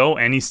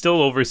CEO, and he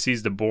still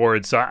oversees the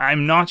board. So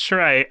I'm not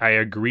sure I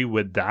agree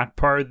with that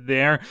part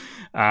there.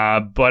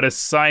 But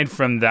aside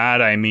from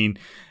that,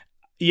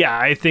 yeah,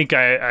 I think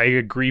I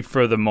agree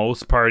for the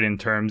most part in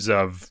terms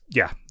of,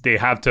 they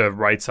have to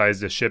right-size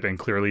the ship, and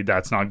clearly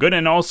that's not good.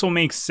 And also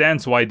makes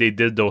sense why they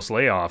did those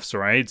layoffs,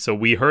 right? So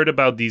we heard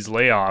about these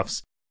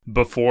layoffs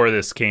before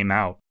this came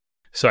out.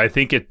 So I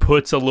think it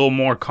puts a little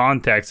more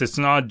context. It's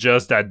not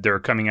just that they're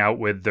coming out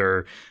with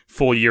their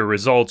full year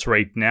results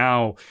right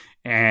now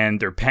and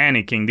they're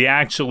panicking. They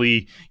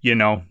actually,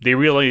 they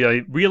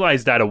really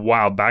realized that a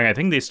while back. I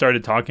think they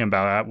started talking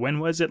about that. When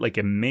was it? Like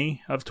in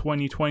May of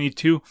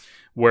 2022,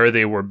 where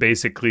they were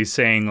basically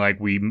saying, like,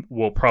 we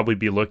will probably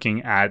be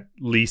looking at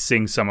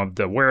leasing some of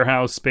the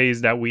warehouse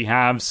space that we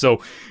have.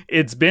 So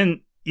it's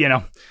been,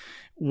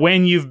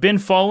 when you've been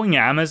following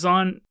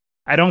Amazon,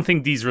 I don't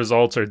think these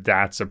results are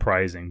that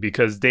surprising,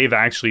 because they've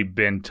actually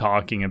been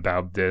talking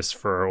about this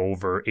for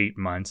over 8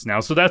 months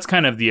now. So that's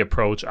kind of the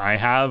approach I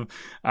have.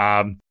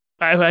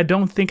 I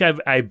don't think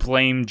I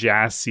blame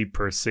Jassy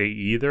per se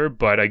either,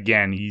 but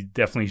again, he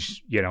definitely,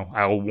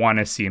 I'll want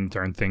to see him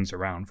turn things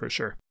around for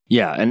sure.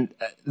 Yeah, and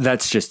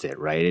that's just it,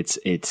 right?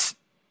 It's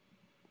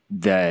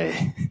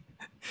the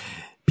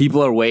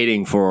people are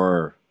waiting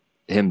for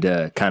him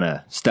to kind of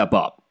step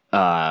up.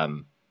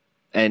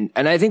 And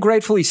I think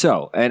rightfully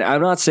so. And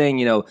I'm not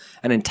saying,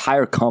 an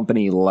entire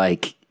company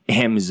like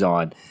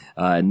Amazon,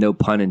 no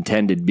pun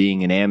intended,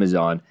 being an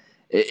Amazon,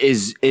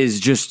 is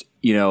just,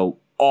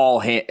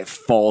 all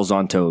falls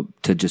onto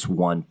just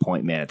one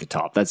point man at the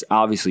top. That's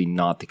obviously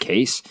not the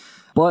case.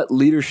 But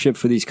leadership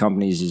for these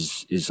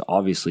companies is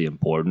obviously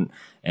important.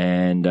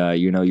 And,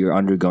 you're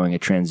undergoing a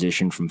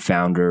transition from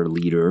founder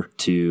leader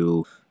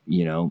to,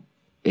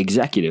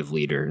 executive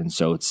leader. And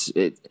so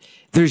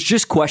there's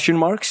just question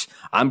marks.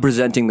 I'm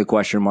presenting the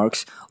question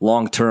marks.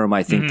 Long term,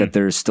 I think that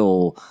there's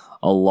still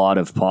a lot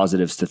of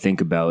positives to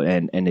think about.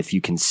 And if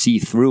you can see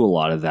through a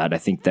lot of that, I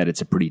think that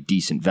it's a pretty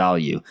decent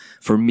value.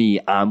 For me,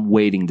 I'm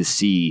waiting to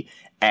see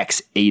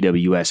ex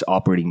AWS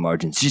operating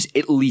margins just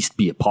at least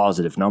be a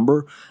positive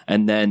number.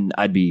 And then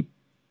I'd be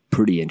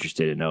pretty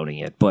interested in owning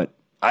it. But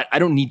I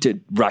don't need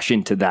to rush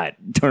into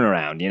that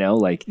turnaround,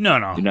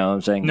 No. You know what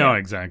I'm saying? No, Yeah.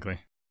 exactly.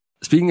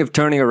 Speaking of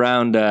turning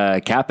around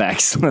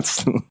CapEx,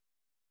 let's...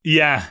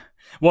 Yeah.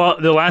 Well,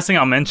 the last thing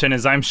I'll mention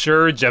is I'm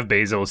sure Jeff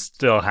Bezos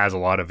still has a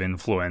lot of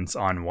influence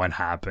on what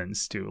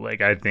happens too.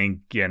 Like, I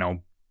think,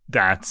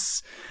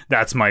 that's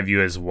my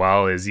view as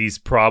well, is he's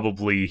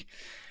probably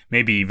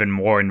maybe even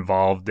more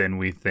involved than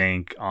we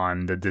think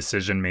on the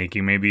decision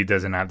making. Maybe he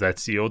doesn't have that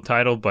CEO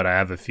title, but I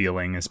have a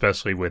feeling,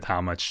 especially with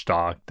how much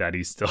stock that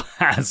he still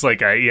has,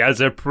 he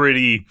has a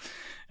pretty,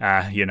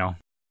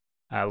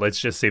 let's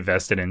just say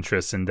vested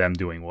interest in them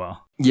doing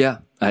well. Yeah,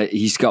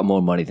 he's got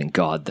more money than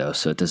God, though,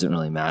 so it doesn't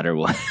really matter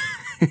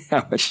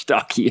how much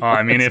stock he owns.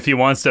 I mean, if he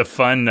wants to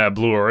fund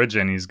Blue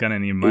Origin, he's going to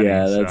need money.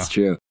 Yeah, that's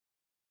true.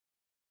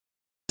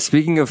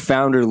 Speaking of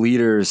founder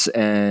leaders,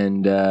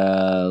 and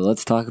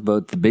let's talk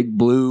about the big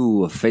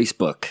blue of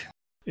Facebook.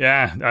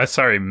 Yeah,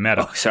 sorry,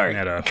 Meta. Oh, sorry.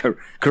 Meta.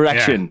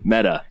 Correction, yeah.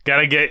 Meta.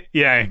 Gotta get,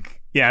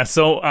 yeah.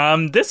 So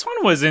this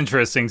one was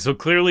interesting. So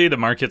clearly the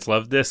markets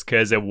loved this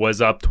because it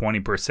was up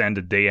 20%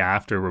 a day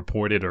after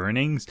reported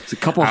earnings. It's a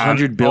couple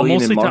 $100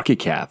 billion in market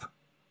cap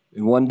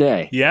in one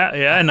day.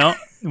 Yeah, no,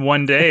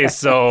 one day.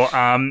 So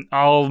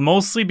I'll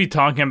mostly be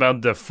talking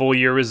about the full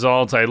year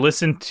results. I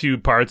listened to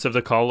parts of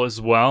the call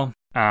as well.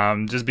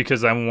 Just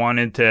because I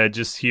wanted to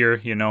just hear,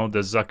 the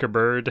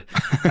Zuckerberg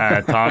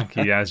talk.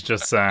 He has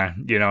just,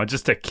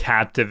 just a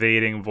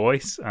captivating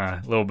voice.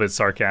 A little bit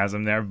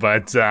sarcasm there,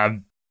 but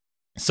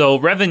so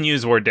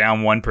revenues were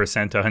down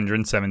 1% to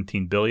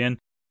 117 billion.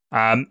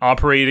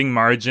 Operating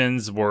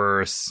margins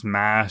were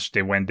smashed.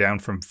 They went down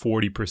from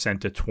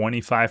 40% to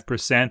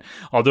 25%.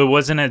 Although it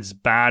wasn't as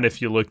bad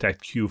if you looked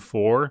at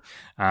Q4.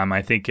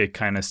 I think it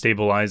kind of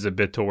stabilized a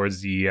bit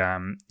towards the,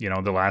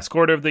 the last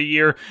quarter of the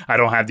year. I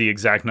don't have the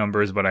exact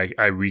numbers, but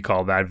I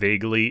recall that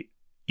vaguely.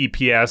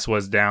 EPS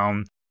was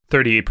down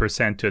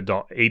 38% to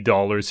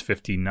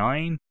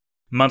 $8.59.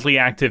 Monthly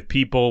active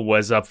people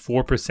was up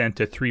 4%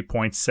 to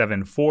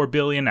 3.74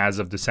 billion as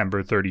of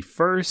December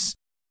 31st.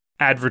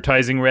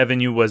 Advertising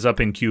revenue was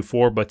up in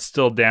Q4, but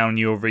still down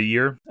year over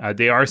year.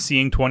 They are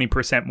seeing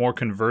 20% more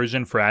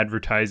conversion for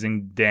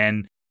advertising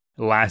than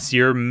last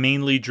year,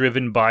 mainly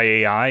driven by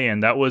AI.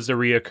 And that was a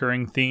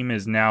reoccurring theme,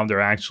 is now they're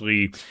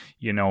actually,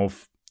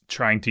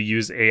 trying to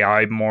use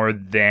AI more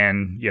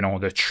than,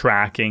 the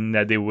tracking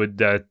that they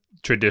would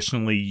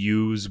traditionally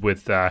use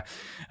with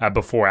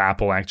before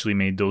Apple actually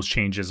made those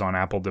changes on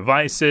Apple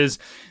devices.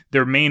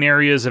 Their main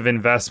areas of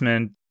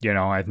investment,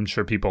 I'm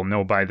sure people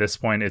know by this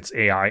point, it's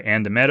AI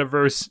and the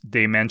metaverse.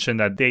 They mentioned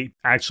that they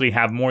actually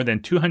have more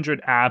than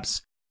 200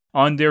 apps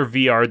on their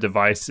VR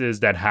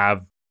devices that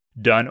have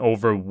done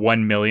over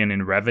 1 million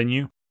in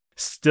revenue.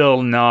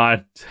 Still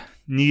not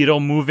needle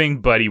moving,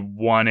 but he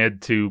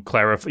wanted to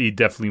clarify. He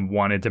definitely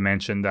wanted to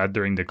mention that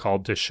during the call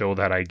to show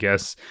that, I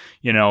guess,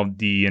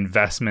 the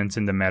investments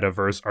in the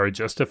metaverse are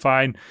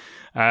justified.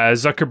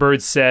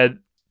 Zuckerberg said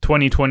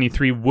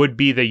 2023 would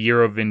be the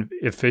year of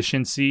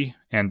efficiency,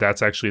 and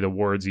that's actually the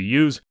words he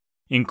used,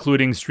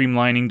 including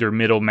streamlining their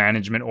middle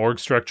management org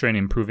structure and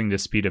improving the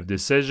speed of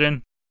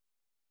decision,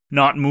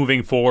 not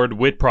moving forward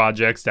with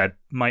projects that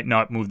might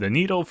not move the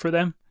needle for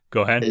them.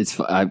 Go ahead.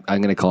 I'm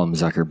going to call him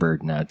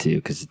Zuckerberg now too,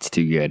 because it's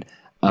too good.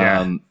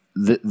 Yeah.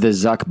 The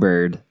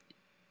Zuckerberg,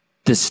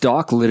 the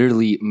stock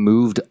literally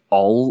moved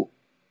all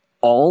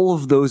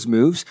of those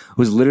moves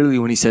was literally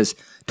when he says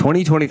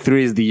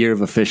 2023 is the year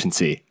of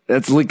efficiency.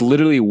 That's like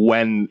literally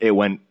when it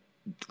went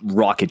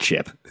rocket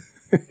ship.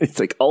 It's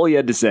like all he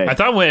had to say. I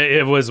thought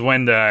it was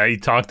when he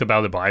talked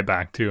about the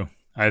buyback too.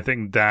 I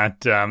think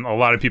that a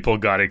lot of people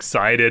got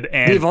excited.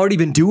 And they've already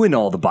been doing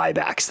all the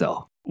buybacks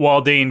though.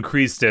 Well, they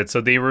increased it. So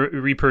they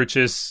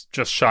repurchased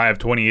just shy of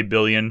 28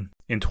 billion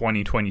in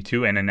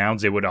 2022 and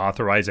announced they would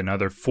authorize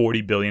another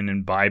 40 billion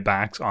in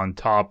buybacks on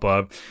top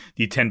of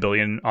the 10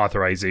 billion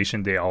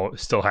authorization they all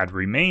still had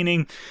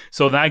remaining.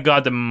 So that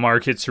got the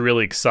markets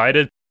really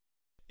excited.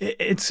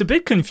 It's a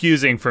bit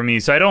confusing for me.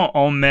 So I don't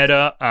own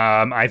Meta.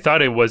 I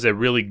thought it was a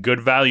really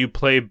good value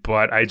play,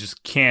 but I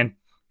just can't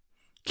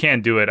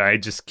can't do it. I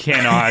just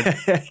cannot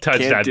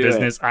touch that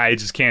business. I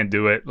just can't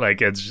do it.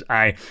 Like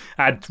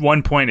at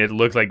one point it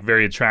looked like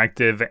very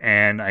attractive,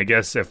 and I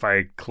guess if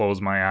I close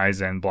my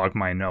eyes and block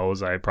my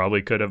nose, I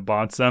probably could have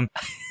bought some.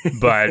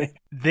 But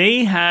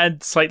they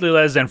had slightly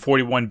less than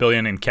 41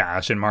 billion in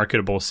cash and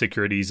marketable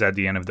securities at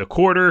the end of the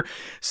quarter.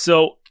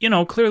 So,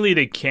 clearly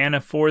they can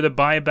afford a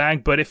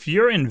buyback, but if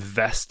you're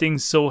investing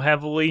so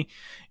heavily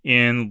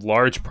in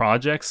large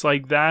projects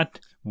like that,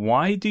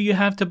 why do you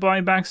have to buy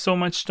back so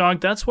much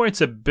stock? That's where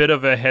it's a bit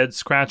of a head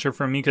scratcher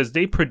for me, because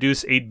they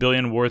produced $8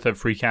 billion worth of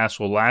free cash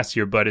flow last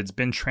year, but it's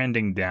been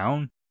trending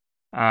down.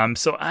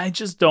 So I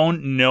just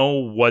don't know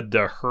what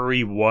the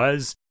hurry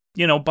was.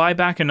 Buy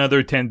back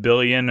another 10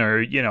 billion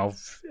or,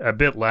 a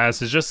bit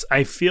less. It's just,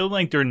 I feel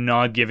like they're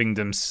not giving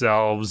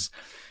themselves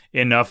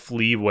enough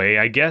leeway.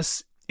 I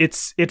guess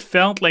it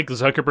felt like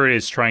Zuckerberg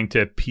is trying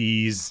to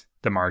appease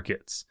the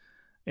markets.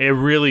 It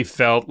really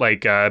felt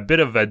like a bit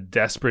of a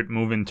desperate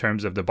move in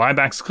terms of the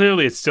buybacks.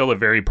 Clearly, it's still a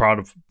very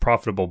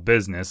profitable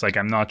business. Like,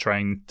 I'm not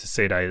trying to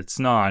say that it's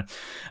not.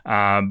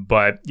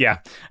 But yeah,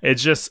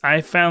 it's just, I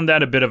found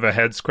that a bit of a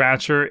head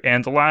scratcher.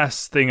 And the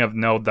last thing of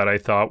note that I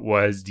thought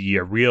was the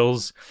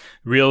Reels.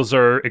 Reels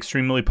are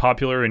extremely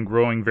popular and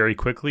growing very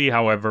quickly.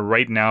 However,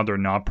 right now they're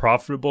not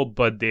profitable,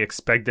 but they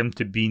expect them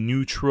to be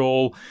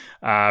neutral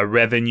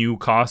revenue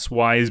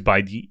cost-wise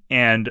by the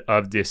end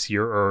of this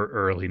year or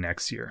early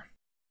next year.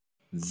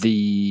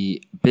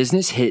 The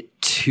business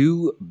hit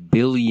 2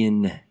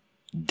 billion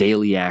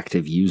daily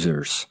active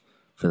users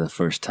for the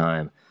first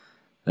time.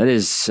 That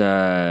is,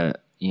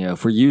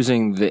 if we're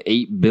using the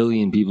 8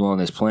 billion people on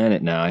this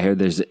planet now, I heard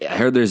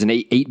there's an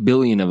 8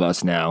 billion of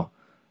us now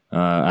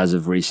as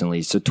of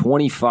recently. So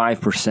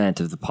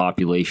 25% of the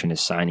population is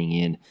signing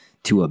in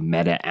to a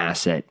Meta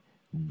asset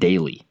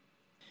daily.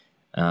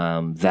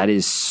 That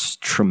is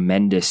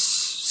tremendous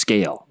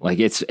scale. Like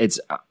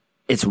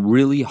it's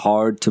really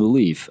hard to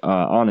believe,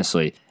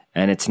 honestly.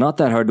 And it's not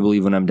that hard to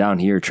believe when I'm down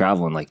here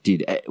traveling. Like,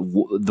 dude,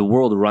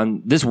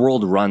 this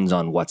world runs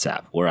on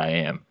WhatsApp where I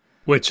am.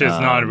 Which is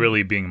not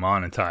really being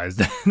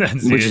monetized.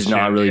 Which is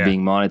not really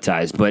being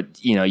monetized.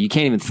 But, you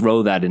can't even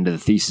throw that into the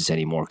thesis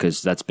anymore,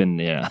 because that's been,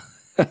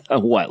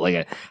 like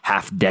a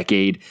half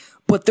decade.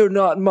 But they're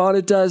not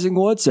monetizing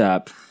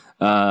WhatsApp.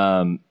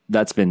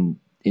 That's been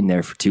in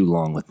there for too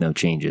long with no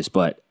changes.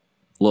 But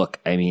look,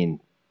 I mean,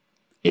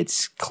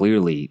 it's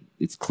clearly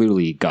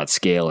got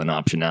scale and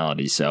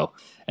optionality. So,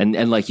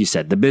 and like you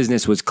said, the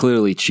business was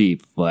clearly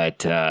cheap,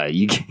 but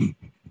you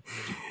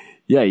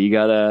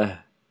gotta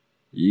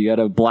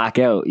black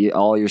out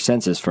all your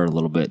senses for a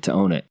little bit to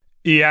own it.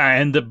 Yeah,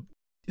 and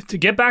to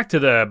get back to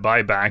the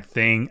buyback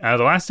thing, the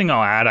last thing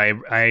I'll add,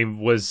 I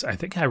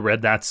think I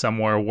read that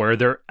somewhere where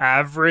their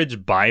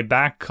average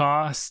buyback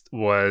cost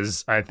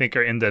was, I think,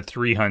 are in the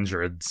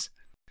 300s.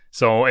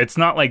 So it's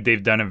not like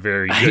they've done a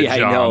very good job. I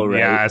know, right?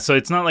 Yeah, so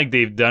it's not like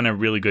they've done a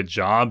really good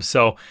job.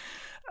 So,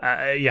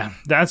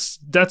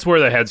 that's where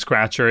the head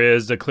scratcher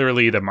is.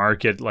 Clearly, the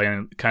market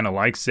kind of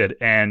likes it,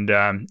 and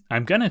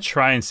I'm gonna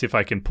try and see if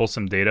I can pull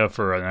some data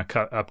for an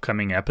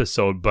upcoming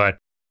episode. But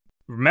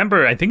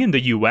remember, I think in the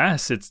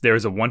U.S.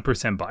 there's a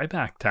 1%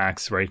 buyback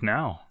tax right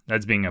now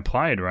that's being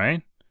applied,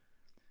 right?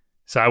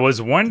 So I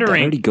was wondering... Did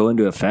that already go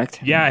into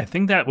effect? Yeah, I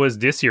think that was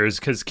this year's,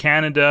 because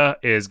Canada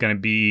is going to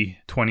be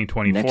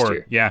 2024. Next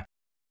year. Yeah.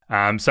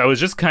 So I was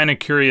just kind of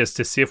curious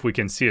to see if we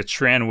can see a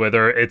trend,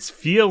 whether it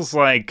feels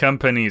like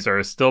companies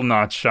are still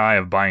not shy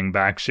of buying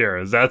back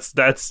shares. That's.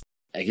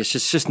 I guess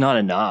it's just not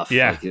enough.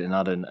 Yeah.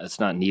 It's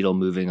not needle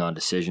moving on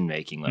decision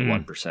making, like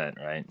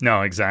 1%, right?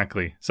 No,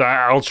 exactly. So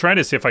I'll try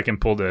to see if I can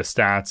pull the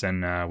stats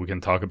and we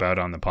can talk about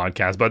it on the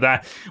podcast. But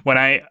that when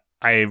I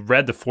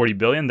read the 40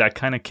 billion, that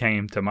kind of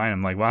came to mind.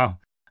 I'm like, wow,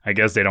 I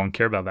guess they don't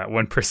care about that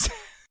 1%.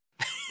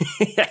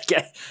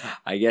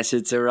 I guess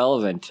it's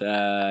irrelevant.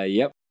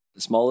 Yep. A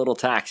small little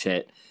tax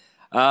hit.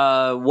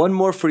 One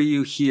more for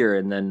you here,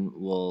 and then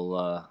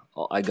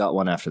I got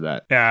one after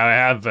that. Yeah, I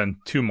have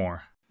two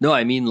more. No,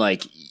 I mean,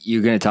 like,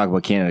 you're going to talk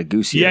about Canada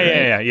Goose here,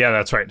 right? Yeah,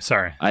 that's right.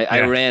 Sorry.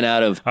 I ran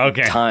out of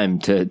time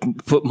to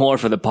put more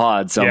for the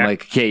pod, so I'm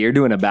like, okay, you're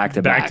doing a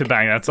back-to-back.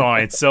 Back-to-back, that's all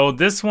right. So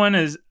this one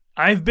is...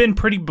 I've been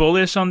pretty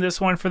bullish on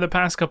this one for the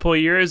past couple of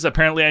years.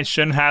 Apparently, I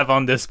shouldn't have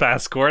on this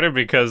past quarter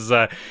because,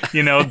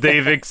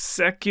 they've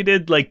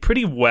executed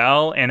pretty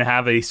well and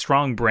have a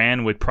strong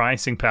brand with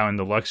pricing power in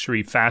the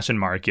luxury fashion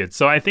market.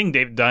 So I think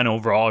they've done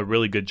overall a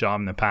really good job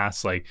in the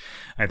past, I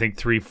think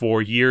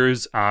 3-4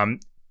 years.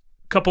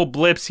 Couple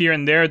blips here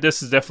and there.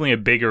 This is definitely a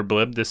bigger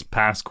blip this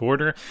past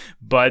quarter,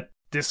 but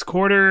this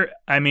quarter,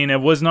 I mean,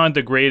 it was not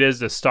the greatest.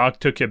 The stock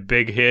took a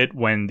big hit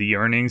when the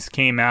earnings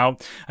came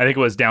out. I think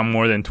it was down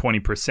more than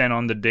 20%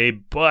 on the day,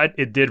 but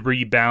it did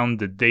rebound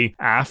the day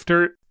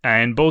after.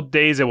 And both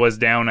days it was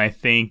down, I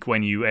think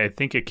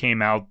it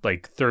came out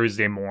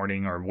Thursday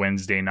morning or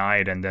Wednesday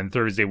night, and then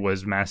Thursday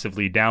was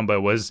massively down, but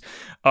it was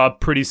up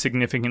pretty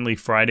significantly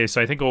Friday.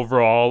 So I think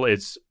overall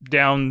it's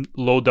down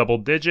low double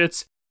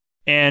digits.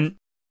 And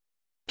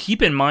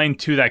keep in mind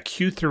too that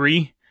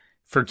Q3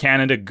 for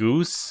Canada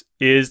Goose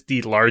is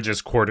the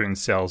largest quarter in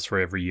sales for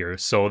every year.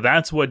 So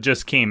that's what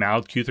just came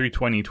out, Q3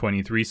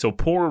 2023. So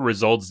poor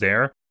results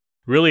there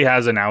really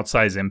has an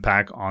outsized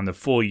impact on the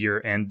full year.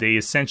 And they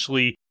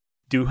essentially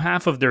do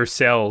half of their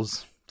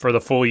sales for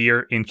the full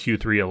year in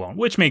Q3 alone,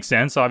 which makes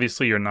sense.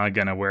 Obviously, you're not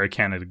going to wear a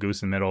Canada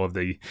Goose in the middle of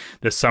the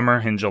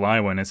summer in July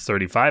when it's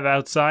 35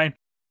 outside.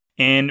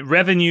 And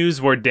revenues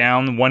were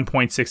down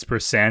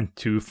 1.6%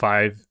 to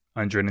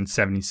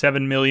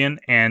 $577 million,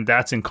 and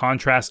that's in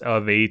contrast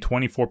of a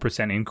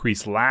 24%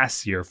 increase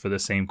last year for the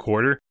same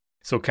quarter.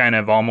 So kind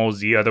of almost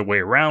the other way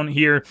around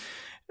here.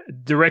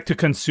 Direct to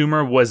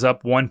consumer was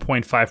up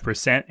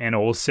 1.5% and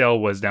wholesale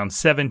was down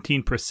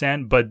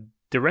 17%, but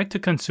direct to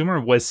consumer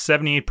was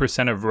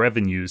 78% of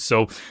revenues.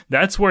 So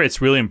that's where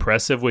it's really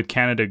impressive with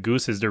Canada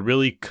Goose, is they're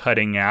really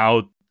cutting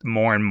out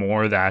more and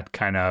more that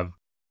kind of,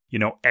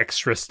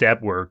 extra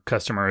step where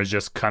customer is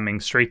just coming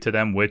straight to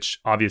them, which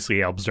obviously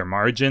helps their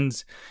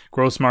margins.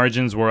 Gross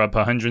margins were up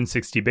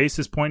 160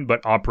 basis points, but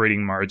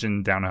operating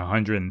margin down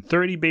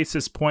 130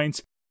 basis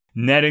points.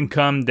 Net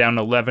income down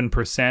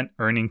 11%,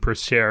 earning per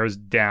share is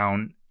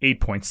down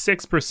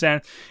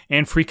 8.6%,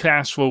 and free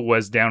cash flow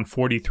was down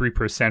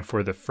 43%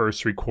 for the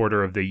first 3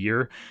 quarters of the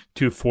year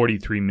to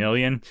 $43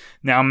 million.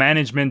 Now,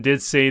 management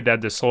did say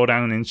that the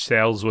slowdown in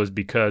sales was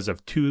because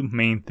of 2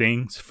 main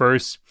things.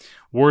 First,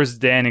 worse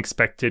than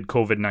expected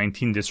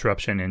COVID-19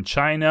 disruption in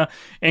China.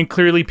 And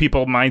clearly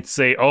people might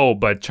say, oh,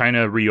 but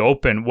China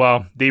reopened.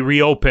 Well, they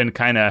reopened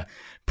kind of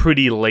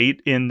pretty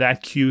late in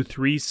that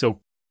Q3. So,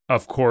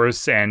 of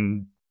course,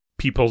 and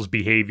people's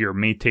behavior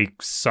may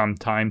take some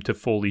time to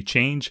fully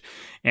change,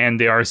 and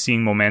they are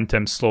seeing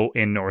momentum slow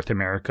in North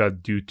America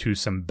due to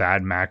some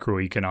bad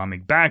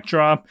macroeconomic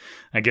backdrop.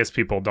 I guess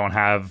people don't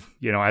have,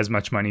 as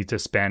much money to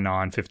spend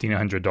on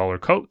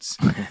 $1,500 coats.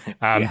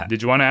 Yeah.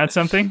 Did you want to add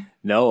something?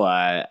 No,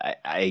 I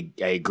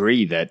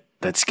agree that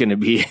that's going to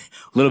be a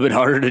little bit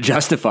harder to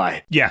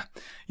justify. Yeah,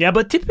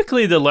 but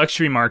typically the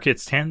luxury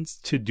markets tends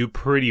to do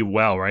pretty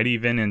well, right?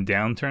 Even in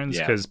downturns,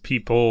 because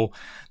people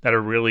that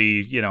are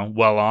really,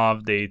 well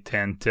off, they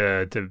tend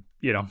to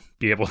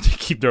be able to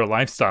keep their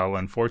lifestyle,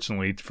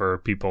 unfortunately, for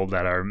people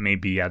that are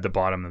maybe at the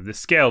bottom of the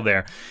scale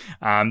there.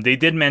 They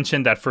did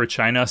mention that for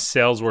China,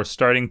 sales were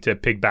starting to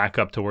pick back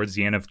up towards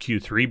the end of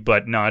Q3,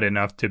 but not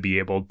enough to be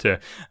able to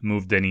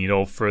move the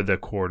needle for the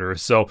quarter.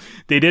 So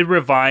they did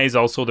revise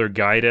also their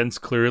guidance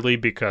clearly,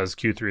 because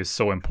Q3 is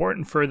so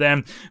important for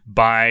them,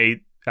 by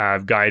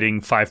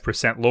guiding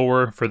 5%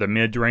 lower for the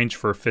mid-range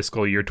for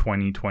fiscal year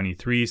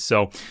 2023.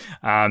 So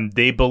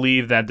they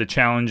believe that the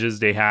challenges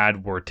they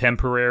had were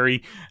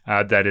temporary,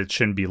 that it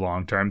shouldn't be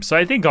long-term. So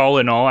I think all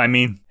in all,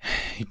 you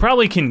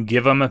probably can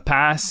give them a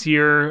pass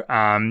here.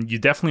 You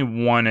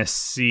definitely want to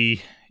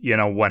see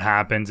what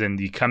happens in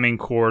the coming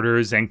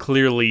quarters. And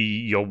clearly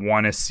you'll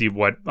want to see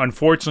what,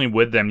 unfortunately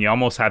with them, you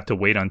almost have to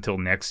wait until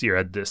next year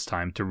at this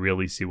time to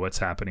really see what's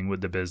happening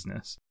with the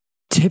business.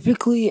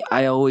 Typically,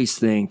 I always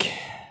think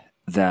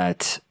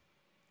that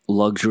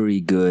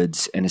luxury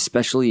goods, and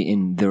especially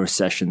in the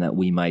recession that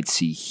we might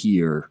see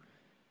here,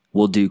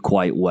 will do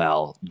quite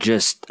well.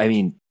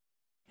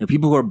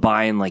 People who are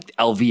buying like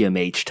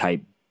LVMH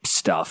type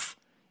stuff,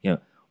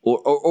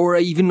 or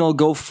even I'll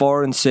go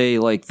far and say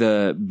like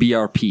the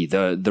BRP,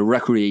 the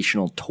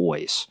recreational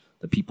toys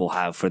that people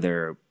have for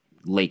their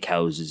lake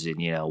houses and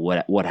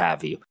what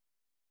have you.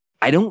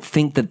 I don't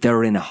think that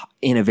they're in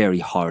a very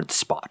hard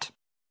spot.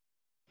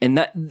 And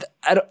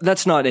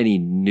that's not any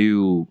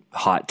new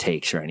hot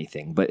takes or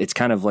anything, but it's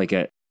kind of like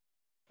a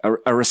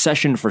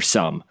recession for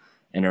some,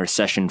 and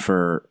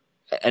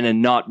a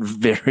not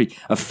very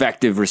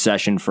effective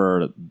recession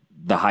for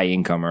the high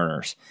income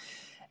earners.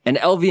 And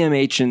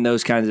LVMH and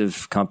those kinds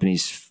of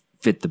companies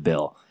fit the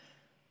bill.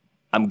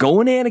 I'm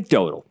going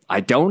anecdotal. I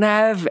don't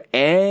have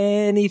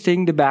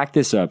anything to back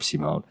this up,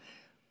 Simone,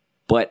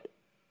 but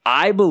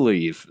I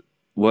believe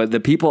the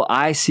people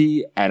I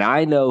see and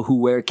I know who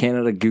wear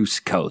Canada Goose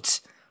coats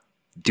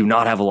do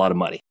not have a lot of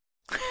money.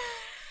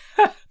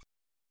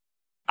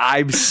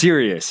 I'm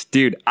serious,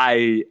 dude.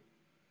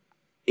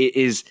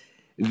 It's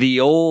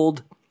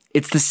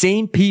the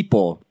same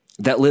people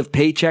that live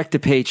paycheck to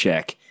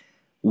paycheck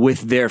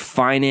with their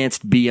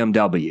financed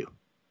BMW.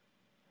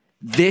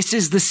 This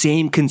is the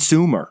same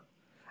consumer.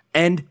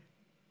 And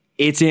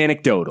it's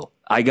anecdotal.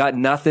 I got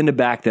nothing to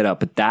back that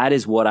up, but that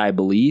is what I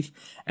believe.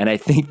 And I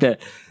think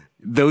that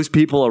those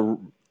people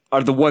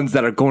are the ones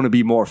that are going to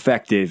be more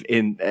effective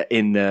in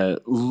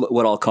the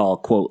what I'll call,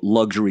 quote,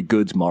 luxury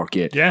goods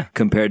market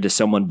compared to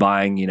someone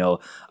buying, a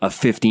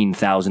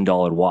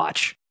 $15,000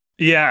 watch.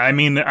 Yeah,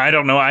 I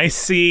don't know.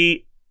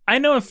 I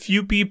know a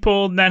few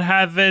people that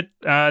have it,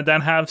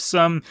 that have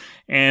some,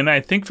 and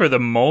I think for the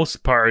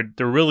most part,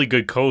 they're really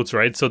good coats,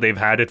 right? So they've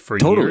had it for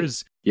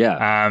years.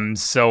 Yeah.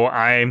 So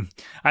I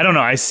don't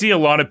know. I see a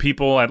lot of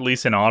people, at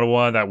least in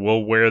Ottawa, that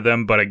will wear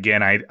them, but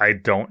again, I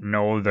don't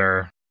know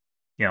their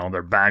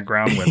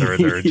background, whether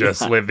they're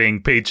just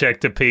living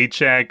paycheck to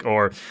paycheck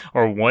or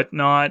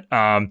whatnot.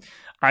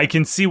 I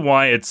can see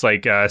why it's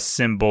like a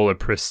symbol of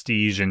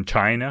prestige in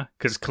China,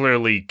 because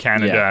clearly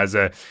Canada has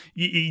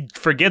you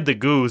forget the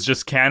goose,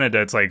 just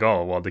Canada. It's like,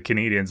 oh, well, the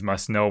Canadians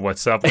must know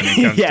what's up when it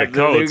comes to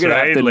coats,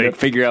 right? Have to like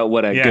figure out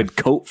what a good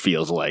coat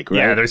feels like, right?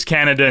 Yeah, there's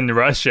Canada and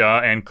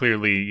Russia, and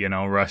clearly, you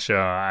know, Russia.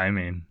 I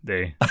mean,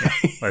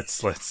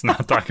 let's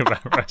not talk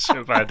about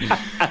Russia, but you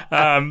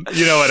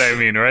know what I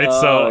mean, right?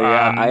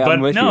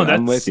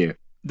 I'm with you.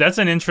 That's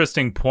an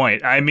interesting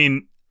point. I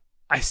mean,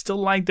 I still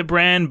like the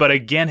brand, but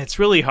again, it's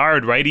really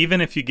hard, right? Even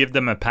if you give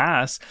them a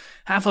pass,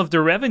 half of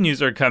their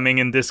revenues are coming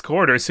in this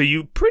quarter. So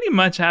you pretty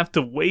much have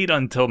to wait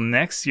until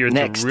next year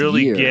to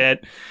really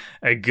get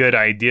a good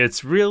idea.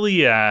 It's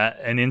really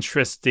an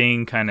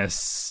interesting kind of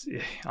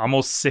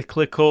almost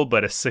cyclical,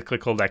 but a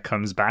cyclical that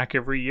comes back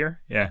every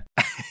year. Yeah.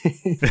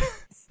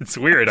 It's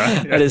weird,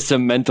 huh? Yeah. That is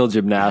some mental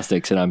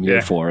gymnastics, and I'm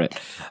here for it.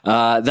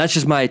 That's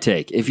just my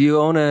take. If you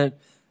own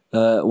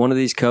one of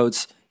these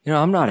coats, you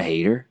know, I'm not a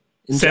hater.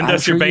 Send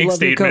us your bank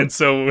statement.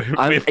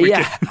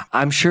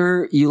 I'm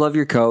sure you love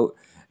your coat,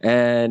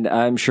 and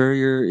I'm sure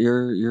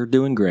you're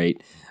doing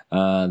great.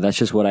 That's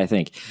just what I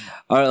think.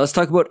 All right, let's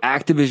talk about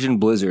Activision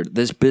Blizzard.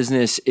 This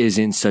business is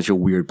in such a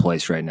weird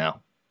place right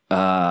now.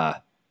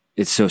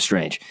 It's so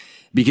strange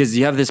because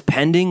you have this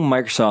pending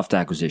Microsoft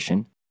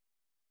acquisition.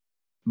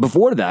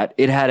 Before that,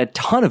 it had a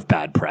ton of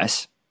bad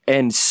press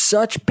and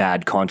such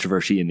bad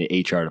controversy in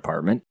the HR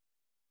department.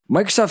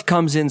 Microsoft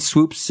comes in,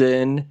 swoops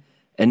in,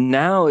 and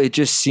now it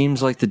just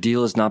seems like the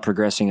deal is not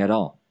progressing at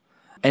all.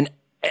 And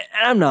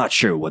I'm not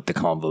sure what the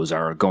convos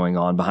are going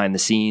on behind the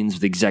scenes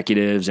with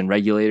executives and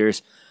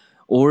regulators,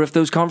 or if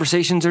those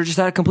conversations are just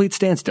at a complete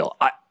standstill.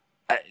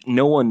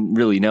 No one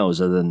really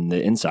knows other than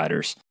the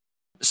insiders.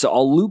 So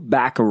I'll loop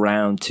back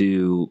around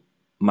to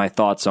my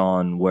thoughts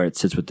on where it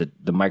sits with the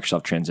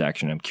Microsoft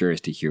transaction. I'm curious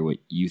to hear what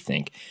you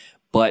think.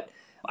 But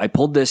I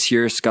pulled this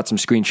here, got some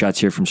screenshots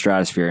here from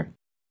Stratosphere,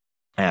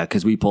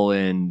 because we pull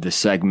in the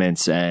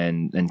segments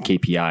and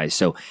KPIs.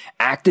 So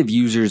active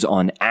users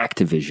on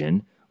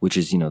Activision, which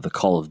is, you know, the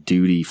Call of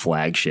Duty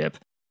flagship,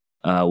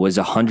 was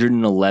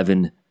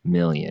 111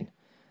 million.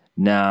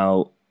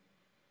 Now,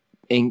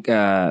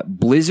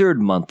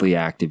 Blizzard monthly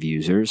active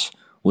users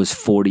was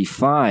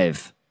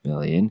 45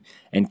 million,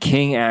 and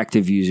King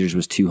active users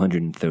was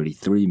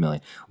 233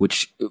 million,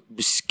 which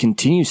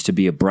continues to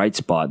be a bright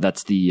spot.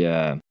 That's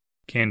the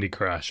Candy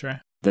Crush,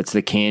 right? That's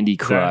the Candy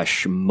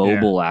Crush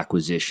mobile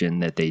acquisition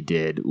that they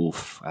did,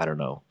 I don't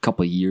know, a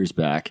couple of years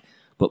back.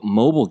 But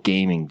mobile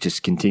gaming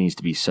just continues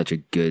to be such a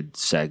good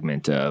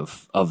segment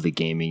of the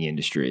gaming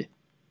industry.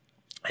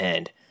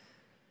 And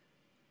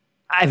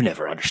I've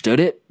never understood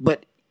it,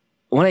 but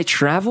when I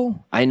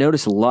travel, I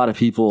notice a lot of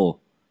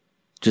people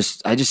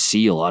I just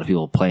see a lot of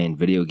people playing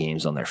video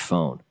games on their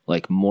phone.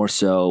 Like more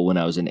so when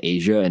I was in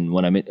Asia, and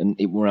when I'm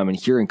in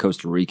here in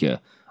Costa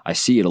Rica, I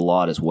see it a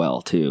lot as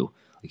well too.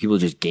 Like people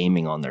just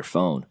gaming on their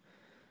phone,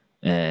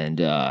 and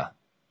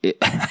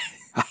it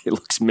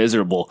looks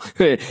miserable.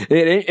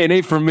 It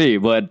ain't for me,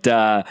 but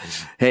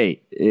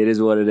hey, it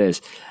is what it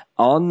is.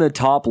 On the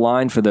top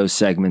line for those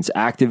segments,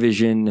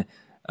 Activision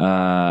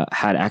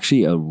had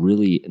actually a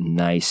really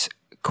nice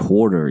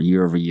quarter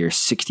year over year,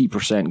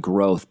 60%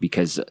 growth,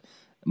 because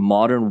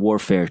Modern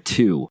Warfare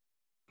 2.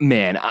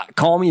 Man,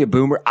 call me a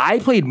boomer. I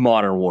played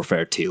Modern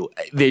Warfare 2.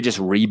 They just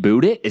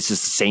reboot it. It's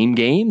just the same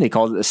game. They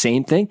called it the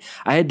same thing.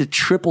 I had to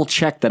triple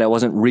check that I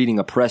wasn't reading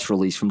a press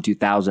release from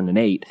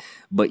 2008.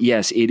 But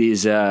yes, it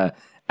is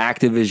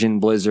Activision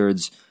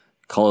Blizzard's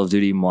Call of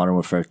Duty Modern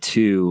Warfare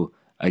 2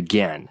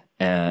 again.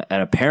 And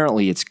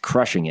apparently it's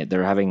crushing it.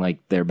 They're having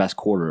like their best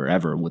quarter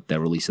ever with the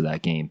release of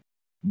that game.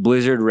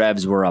 Blizzard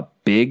revs were up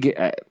big,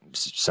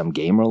 some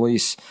game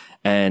release.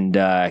 And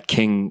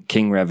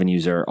King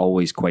revenues are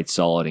always quite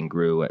solid and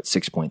grew at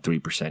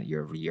 6.3%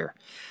 year over year.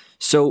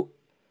 So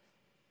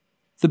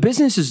the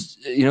business is,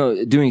 you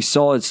know, doing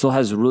solid, still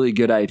has really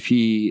good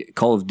IP.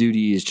 Call of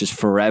Duty is just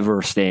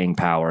forever staying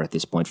power at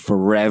this point.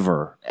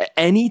 Forever.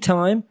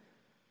 Anytime.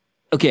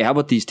 Okay, how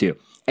about these two?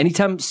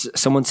 Anytime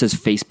someone says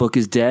Facebook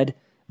is dead,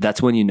 that's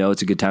when you know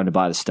it's a good time to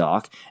buy the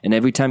stock. And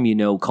every time you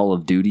know Call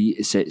of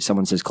Duty,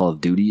 someone says Call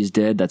of Duty is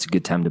dead, that's a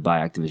good time to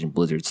buy Activision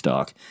Blizzard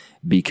stock,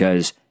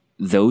 because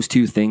those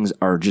two things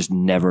are just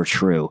never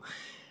true.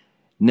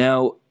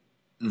 Now,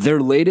 their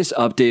latest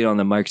update on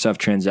the Microsoft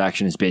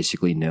transaction is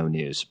basically no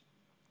news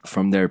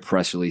from their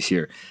press release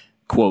here.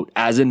 Quote,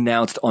 as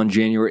announced on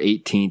January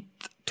 18th,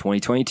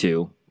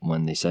 2022,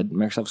 when they said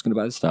Microsoft was going to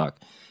buy the stock,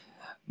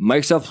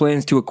 Microsoft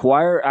plans to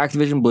acquire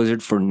Activision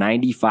Blizzard for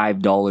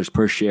 $95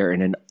 per share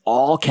in an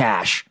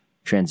all-cash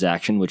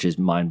transaction, which is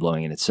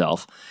mind-blowing in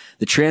itself.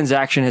 The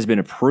transaction has been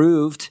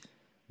approved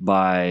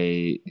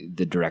by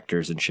the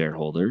directors and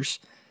shareholders.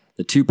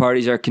 The two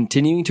parties are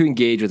continuing to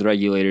engage with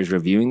regulators,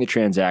 reviewing the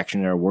transaction,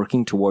 and are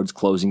working towards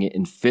closing it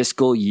in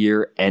fiscal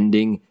year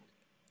ending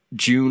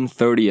June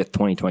 30th,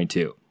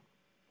 2022.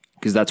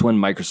 Because that's when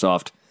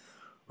Microsoft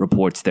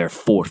reports their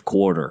fourth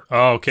quarter.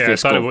 Oh, okay.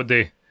 Fiscal.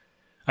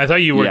 I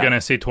thought you were going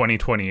to say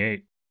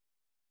 2028.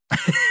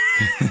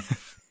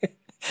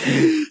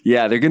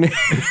 Yeah, they're going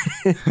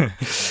to...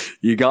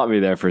 You got me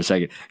there for a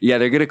second. Yeah,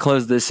 they're going to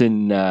close this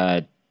in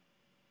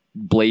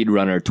Blade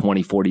Runner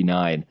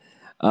 2049.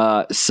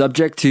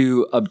 Subject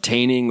to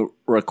obtaining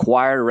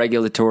required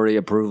regulatory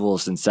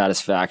approvals and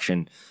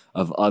satisfaction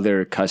of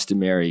other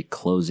customary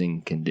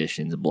closing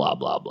conditions, blah,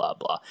 blah, blah,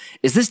 blah.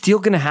 Is this deal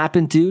going to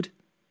happen, dude?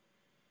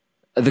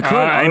 The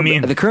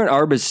current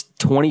ARB is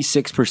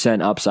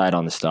 26% upside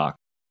on the stock.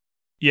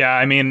 Yeah,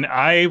 I mean,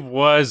 I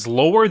was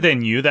lower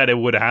than you that it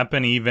would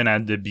happen even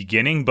at the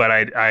beginning, but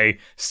I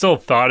still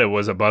thought it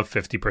was above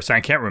 50%. I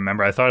can't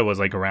remember. I thought it was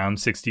like around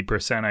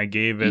 60% I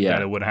gave it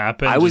that it would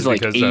happen. I was like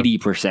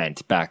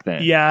 80% back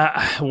then.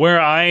 Yeah, where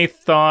I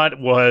thought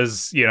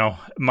was,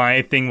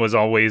 my thing was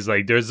always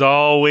like, there's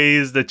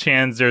always the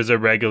chance there's a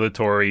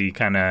regulatory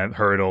kind of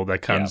hurdle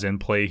that comes in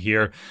play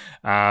here.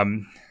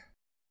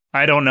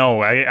 I don't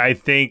know. I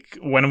think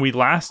when we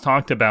last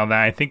talked about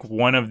that, I think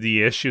one of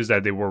the issues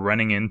that they were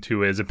running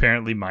into is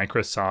apparently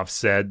Microsoft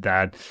said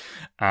that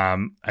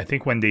I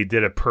think when they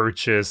did a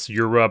purchase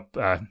Europe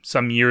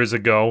some years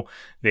ago,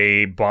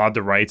 they bought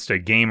the rights to a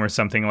game or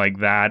something like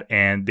that,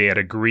 and they had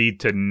agreed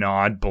to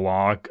not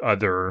block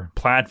other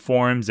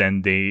platforms,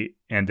 and they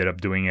ended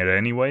up doing it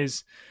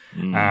anyways.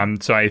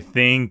 So I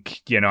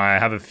think, I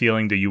have a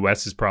feeling the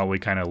US is probably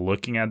kind of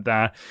looking at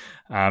that.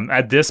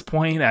 At this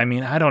point, I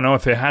mean, I don't know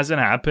if it hasn't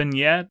happened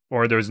yet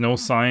or there's no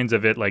signs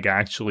of it like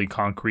actually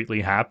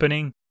concretely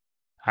happening.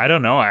 I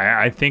don't know.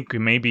 I think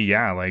maybe,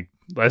 like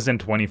less than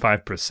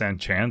 25%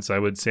 chance, I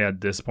would say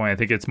at this point. I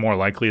think it's more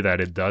likely that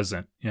it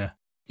doesn't. Yeah.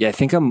 Yeah, I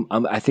think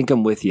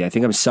I'm with you. I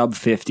think I'm sub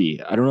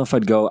 50. I don't know if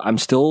I'd go. I'm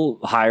still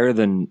higher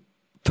than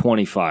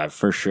 25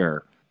 for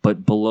sure,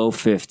 but below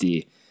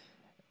 50.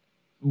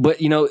 But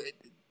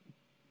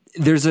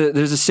there's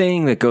a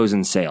saying that goes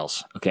in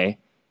sales, okay?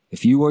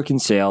 If you work in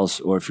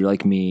sales, or if you're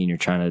like me and you're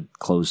trying to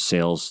close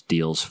sales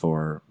deals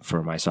for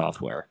my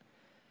software,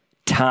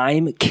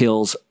 time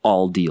kills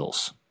all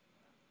deals.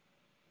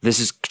 This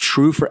is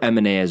true for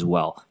M&A as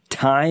well.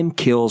 Time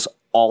kills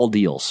all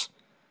deals.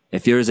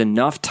 If there is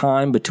enough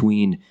time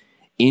between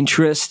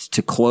interest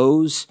to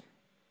close,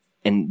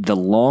 and the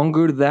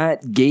longer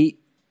that gate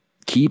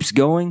keeps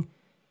going,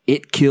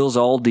 it kills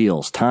all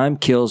deals. Time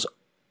kills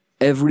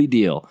every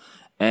deal.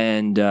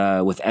 And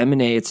with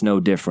M&A, it's no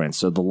different.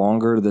 So the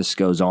longer this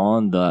goes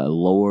on, the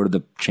lower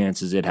the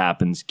chances it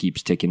happens,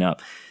 keeps ticking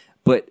up.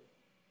 But,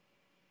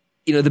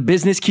 the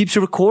business keeps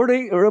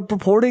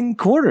reporting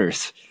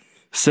quarters.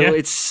 So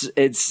it's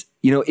its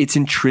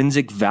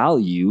intrinsic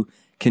value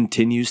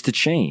continues to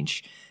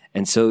change.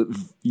 And so,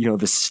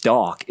 the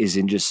stock is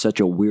in just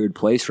such a weird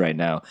place right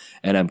now.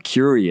 And I'm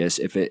curious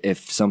if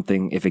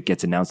it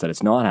gets announced that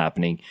it's not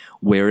happening,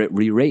 where it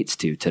re-rates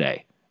to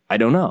today. I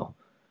don't know.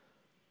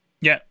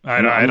 Yeah,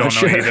 I don't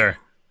know either.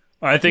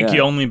 I think you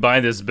only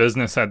buy this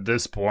business at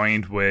this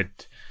point with,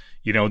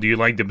 do you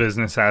like the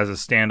business as a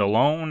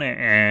standalone?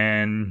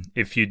 And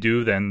if you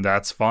do, then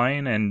that's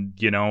fine. And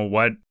you know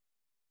what?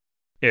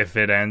 If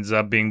it ends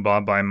up being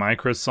bought by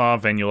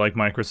Microsoft and you like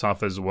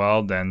Microsoft as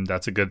well, then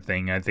that's a good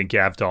thing. I think you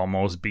have to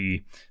almost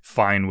be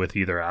fine with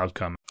either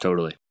outcome.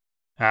 Totally.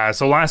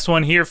 So last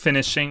one here,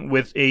 finishing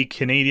with a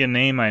Canadian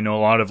name. I know a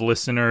lot of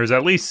listeners,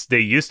 at least they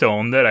used to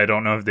own that. I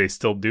don't know if they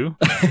still do.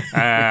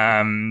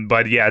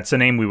 But yeah, it's a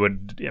name we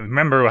would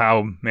remember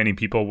how many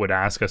people would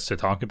ask us to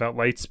talk about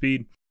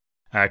Lightspeed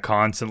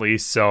constantly.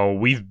 So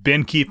we've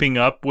been keeping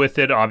up with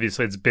it.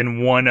 Obviously, it's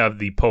been one of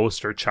the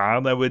poster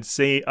child, I would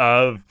say,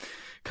 of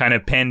kind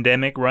of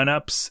pandemic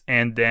run-ups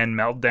and then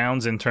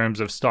meltdowns in terms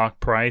of stock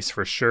price,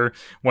 for sure.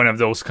 One of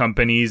those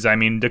companies, I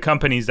mean, the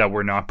companies that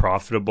were not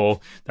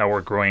profitable, that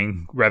were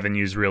growing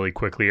revenues really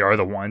quickly, are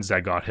the ones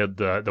that got hit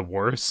the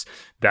worst,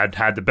 that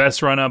had the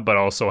best run-up, but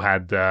also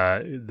had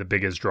the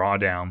biggest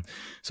drawdown.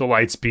 So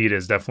Lightspeed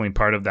is definitely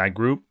part of that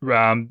group.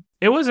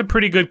 It was a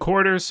pretty good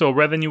quarter, so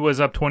revenue was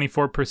up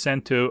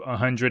 24% to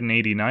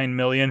 $189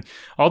 million.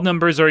 All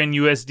numbers are in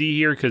USD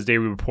here because they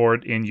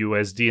report in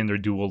USD and they're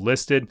dual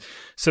listed.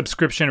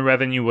 Subscription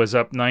revenue was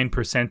up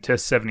 9% to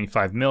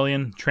 $75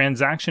 million.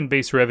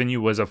 Transaction-based revenue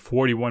was up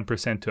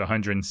 41% to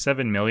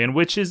 $107 million,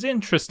 which is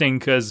interesting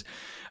because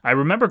I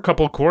remember a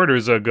couple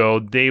quarters ago,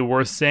 they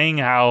were saying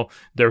how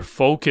their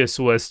focus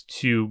was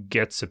to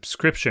get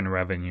subscription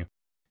revenue.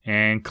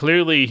 And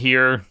clearly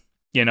here,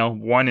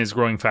 one is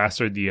growing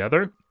faster than the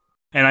other.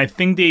 And I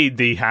think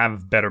they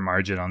have better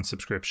margin on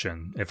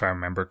subscription, if I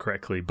remember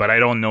correctly. But I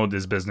don't know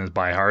this business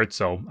by heart,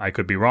 so I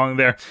could be wrong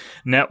there.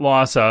 Net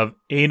loss of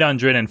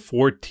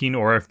 814,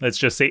 or let's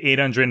just say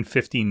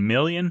 815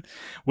 million,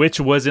 which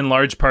was in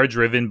large part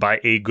driven by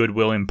a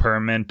goodwill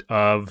impairment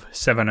of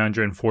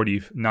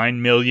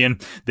 749 million.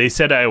 They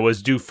said I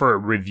was due for a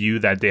review,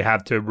 that they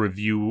have to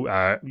review,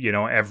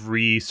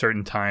 every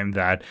certain time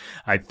that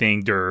I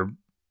think they're,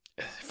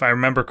 if I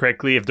remember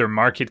correctly, if their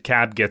market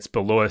cap gets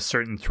below a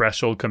certain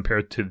threshold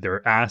compared to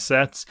their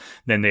assets,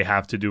 then they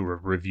have to do a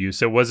review.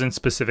 So it wasn't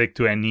specific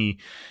to any,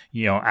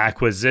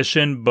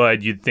 acquisition,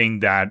 but you'd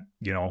think that,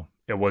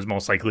 it was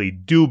most likely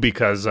due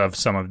because of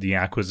some of the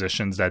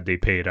acquisitions that they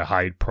paid a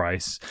high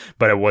price,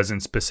 but it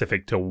wasn't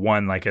specific to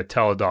one, like a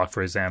Teladoc,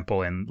 for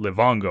example, and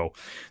Livongo.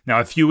 Now,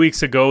 a few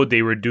weeks ago,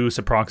 they reduced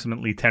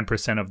approximately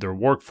 10% of their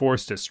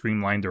workforce to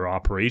streamline their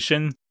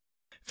operation.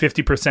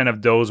 50%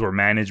 of those were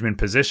management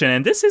position,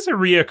 and this is a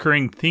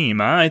reoccurring theme.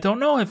 I don't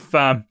know if,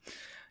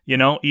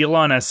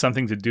 Elon has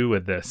something to do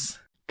with this,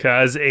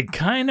 because it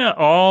kind of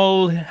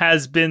all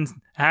has been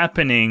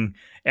happening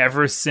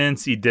ever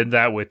since he did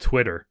that with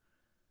Twitter.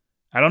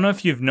 I don't know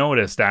if you've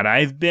noticed that.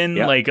 I've been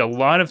like a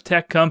lot of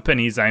tech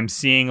companies I'm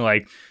seeing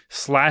like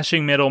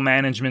slashing middle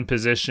management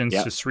positions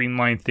to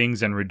streamline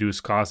things and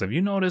reduce costs. Have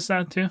you noticed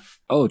that too?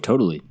 Oh,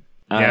 totally.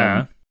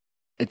 Yeah.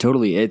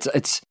 Totally.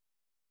 It's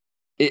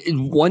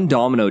one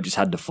domino just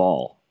had to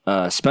fall,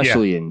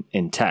 especially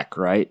in tech,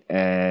 right?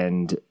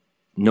 And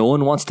no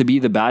one wants to be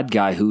the bad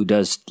guy who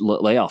does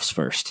layoffs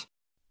first.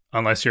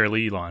 Unless you're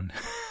Elon.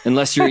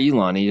 Unless you're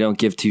Elon and you don't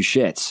give two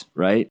shits,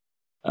 right?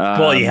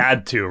 Well, he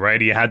had to,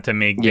 right? He had to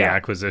make the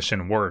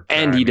acquisition work.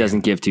 And he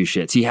doesn't give two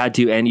shits. He had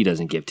to, and he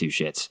doesn't give two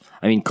shits.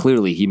 I mean,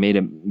 clearly he made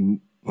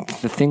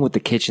the thing with the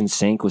kitchen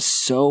sink was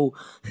so,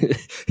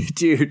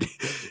 dude,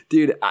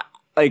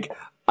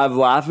 I'm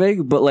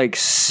laughing, but like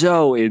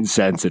so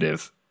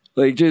insensitive.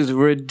 Like just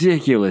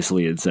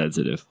ridiculously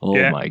insensitive. Oh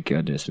my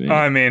goodness, man.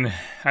 I mean,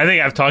 I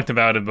think I've talked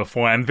about it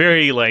before. I'm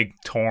very like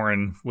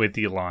torn with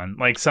Elon.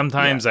 Like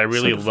sometimes I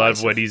really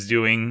love what he's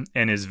doing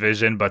and his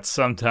vision, but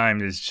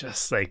sometimes it's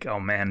just like,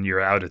 oh man,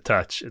 you're out of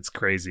touch. It's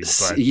crazy.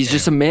 But, he's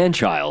just a man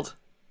child.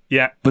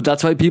 Yeah. But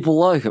that's why people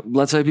like him.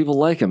 That's why people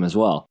like him as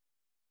well.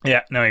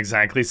 Yeah, no,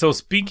 exactly. So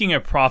speaking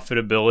of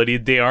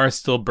profitability, they are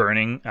still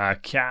burning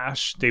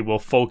cash. They will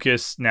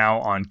focus now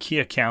on key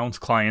accounts,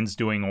 clients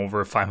doing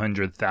over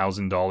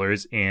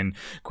 $500,000 in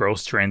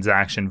gross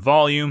transaction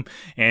volume,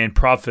 and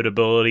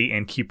profitability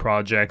and key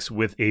projects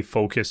with a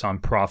focus on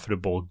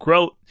profitable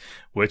growth,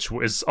 which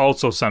is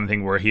also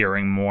something we're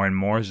hearing more and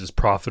more, is just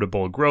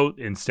profitable growth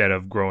instead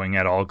of growing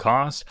at all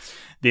costs.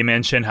 They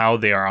mentioned how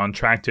they are on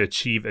track to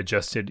achieve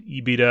adjusted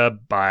EBITDA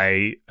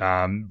by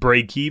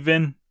break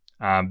even.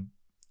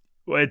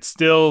 It's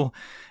still,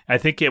 I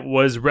think it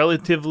was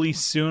relatively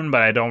soon,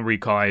 but I don't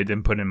recall. I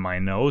didn't put in my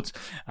notes.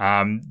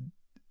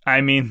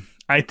 I mean,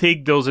 I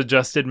take those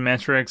adjusted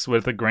metrics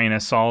with a grain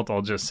of salt.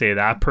 I'll just say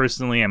that.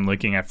 Personally, I'm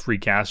looking at free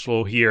cash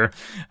flow here.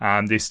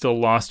 They still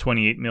lost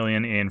 $28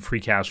 million in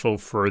free cash flow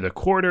for the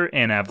quarter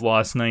and have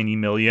lost $90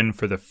 million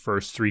for the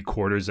first 3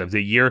 quarters of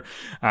the year.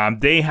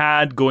 They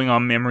had, going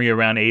on memory,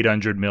 around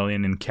 $800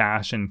 million in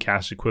cash and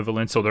cash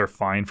equivalents, so they're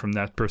fine from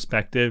that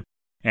perspective.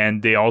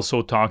 And they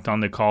also talked on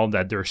the call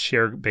that their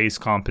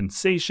share-based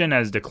compensation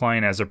has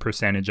declined as a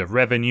percentage of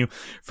revenue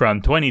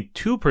from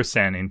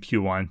 22% in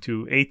Q1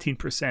 to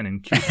 18% in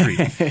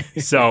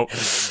Q3. So,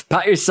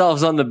 pat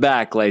yourselves on the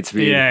back,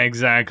 Lightspeed. Yeah,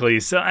 exactly.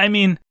 So, I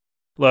mean,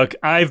 look,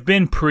 I've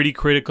been pretty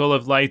critical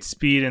of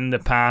Lightspeed in the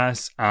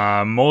past,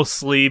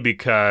 mostly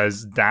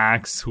because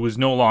Dax, who is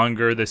no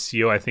longer the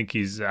CEO, I think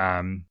he's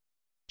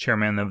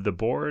chairman of the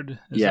board.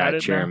 Is that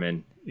it chairman.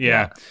 Now?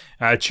 Yeah,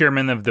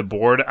 chairman of the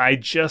board. I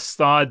just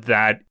thought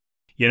that,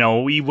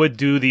 we would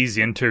do these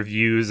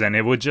interviews and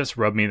it would just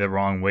rub me the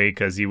wrong way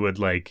because he would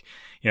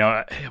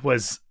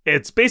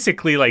it's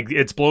basically like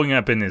it's blowing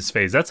up in his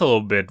face. That's a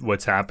little bit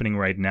what's happening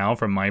right now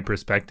from my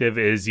perspective,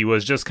 is he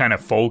was just kind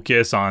of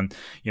focused on,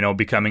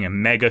 becoming a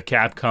mega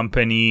cap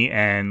company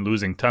and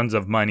losing tons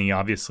of money.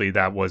 Obviously,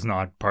 that was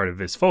not part of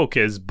his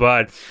focus,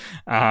 but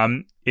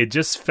it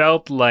just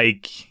felt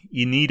like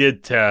he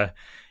needed to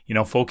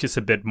focus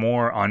a bit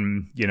more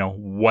on,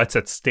 what's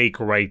at stake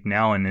right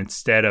now. And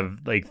instead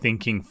of like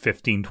thinking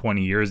 15,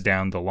 20 years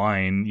down the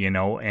line,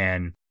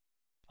 and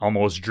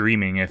almost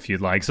dreaming, if you'd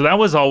like. So that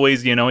was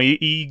always,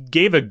 he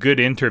gave a good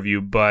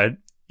interview, but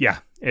yeah,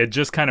 it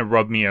just kind of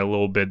rubbed me a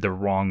little bit the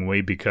wrong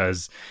way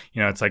because,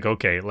 it's like,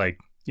 okay, like,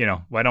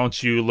 why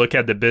don't you look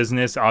at the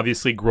business,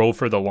 obviously grow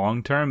for the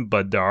long term,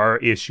 but there are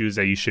issues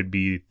that you should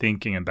be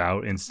thinking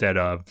about instead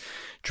of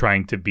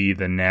trying to be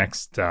the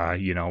next,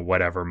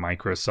 whatever,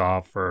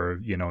 Microsoft or,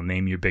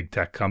 name your big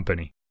tech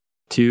company.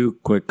 2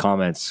 quick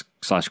comments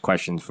 /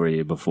 questions for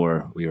you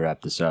before we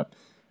wrap this up.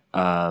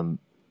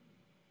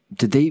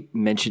 Did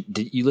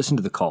you listen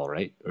to the call,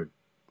 right? Or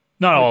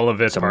not all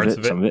of it, some parts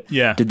of it.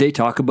 Yeah. Did they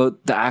talk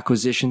about the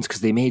acquisitions?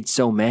 Because they made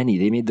so many.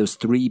 They made those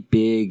 3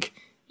 big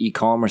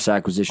e-commerce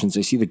acquisitions.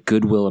 I see the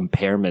goodwill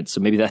impairment,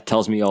 so maybe that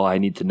tells me all I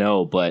need to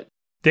know. But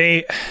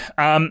they,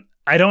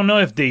 I don't know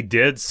if they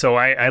did. So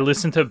I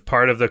listened to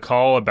part of the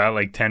call, about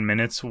like 10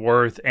 minutes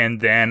worth,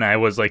 and then I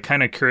was like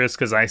kind of curious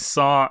because I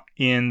saw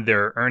in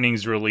their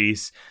earnings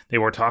release they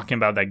were talking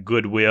about that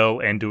goodwill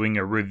and doing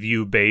a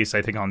review base,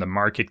 I think, on the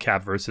market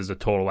cap versus the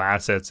total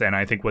assets. And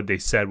I think what they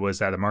said was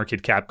that the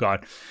market cap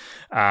got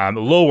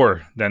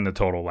lower than the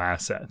total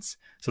assets.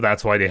 So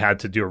that's why they had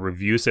to do a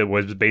review. So it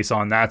was based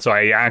on that. So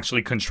I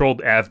actually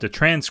Controlled F the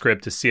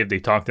transcript to see if they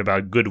talked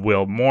about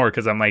goodwill more,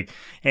 because I'm like,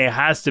 hey, it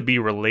has to be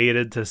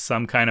related to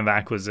some kind of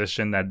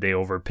acquisition that they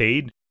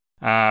overpaid.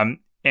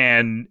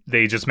 And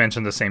they just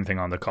mentioned the same thing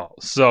on the call.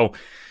 So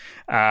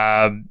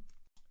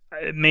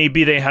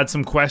maybe they had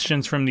some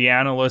questions from the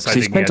analysts.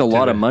 They spent a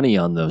lot of money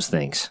on those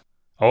things.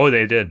 Oh,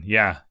 they did,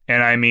 yeah.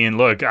 And I mean,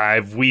 look,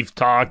 we've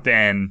talked,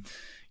 and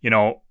I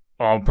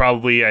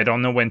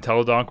don't know when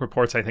Teledoc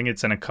reports. I think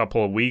it's in a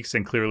couple of weeks,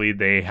 and clearly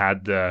they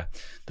had the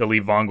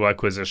Livongo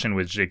acquisition,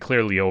 which they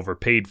clearly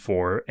overpaid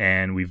for,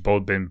 and we've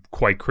both been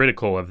quite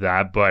critical of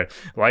that. But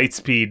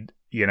Lightspeed,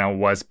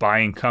 was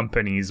buying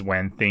companies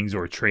when things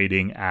were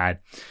trading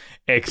at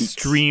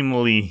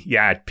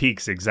at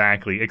peaks,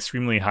 exactly,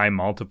 extremely high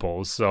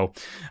multiples. So,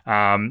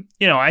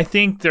 I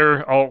think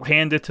I'll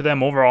hand it to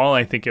them. Overall,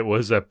 I think it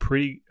was a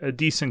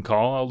decent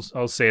call.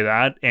 I'll say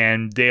that,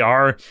 and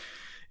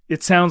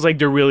it sounds like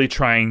they're really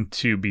trying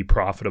to be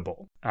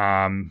profitable.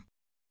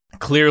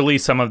 Clearly,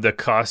 some of the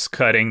cost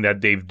cutting that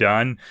they've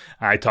done,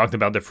 I talked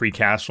about the free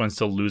cash flow and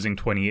still losing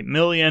 $28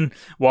 million.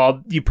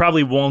 While you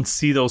probably won't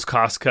see those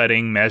cost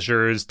cutting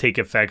measures take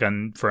effect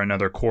for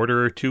another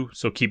quarter or two,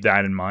 so keep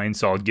that in mind.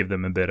 So I'll give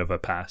them a bit of a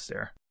pass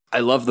there.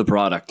 I love the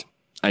product.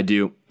 I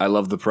do. I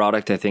love the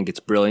product. I think it's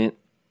brilliant.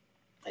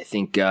 I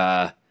think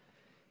the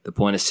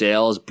point of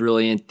sale is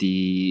brilliant.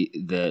 The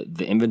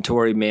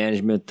inventory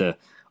management, the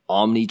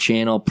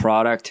omni-channel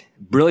product,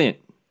 brilliant,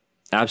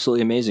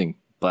 absolutely amazing.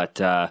 But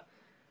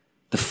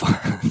the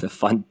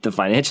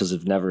financials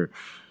have never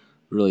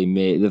really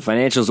the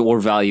financials or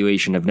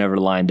valuation have never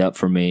lined up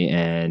for me,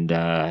 and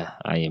I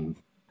am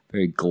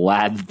very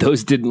glad that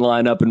those didn't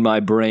line up in my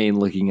brain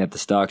looking at the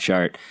stock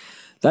chart.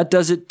 That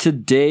does it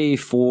today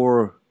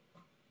for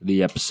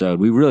the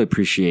episode. We really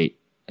appreciate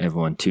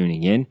everyone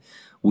tuning in.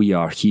 We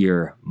are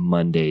here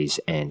Mondays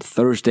and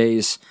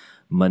Thursdays.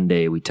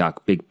 Monday, we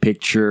talk big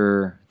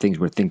picture, things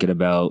we're thinking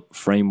about,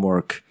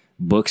 framework,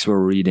 books we're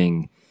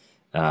reading,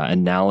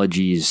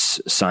 analogies,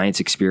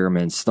 science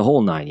experiments, the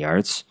whole 9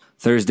 yards.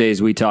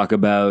 Thursdays, we talk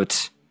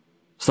about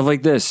stuff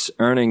like this,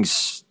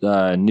 earnings,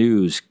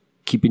 news,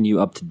 keeping you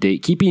up to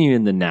date, keeping you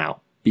in the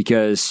now.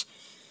 Because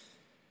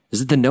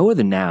is it the know or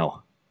the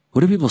now?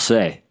 What do people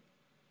say?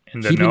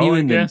 In the keeping know,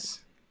 I guess.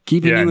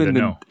 Keeping you in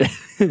the know.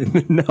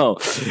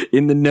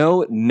 In the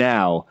know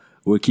now,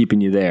 we're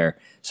keeping you there.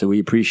 So we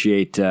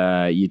appreciate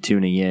you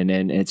tuning in,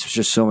 and it's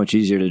just so much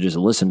easier to just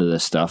listen to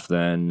this stuff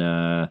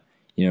than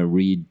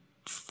read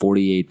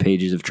 48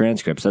 pages of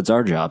transcripts. That's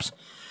our jobs.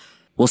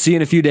 We'll see you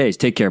in a few days.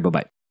 Take care.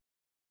 Bye-bye.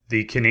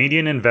 The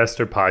Canadian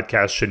Investor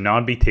Podcast should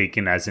not be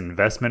taken as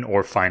investment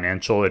or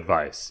financial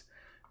advice.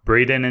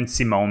 Braden and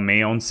Simone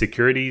may own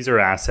securities or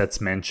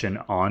assets mentioned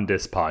on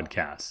this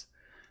podcast.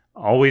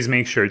 Always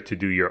make sure to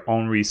do your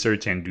own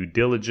research and due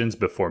diligence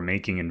before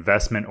making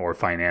investment or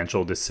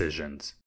financial decisions.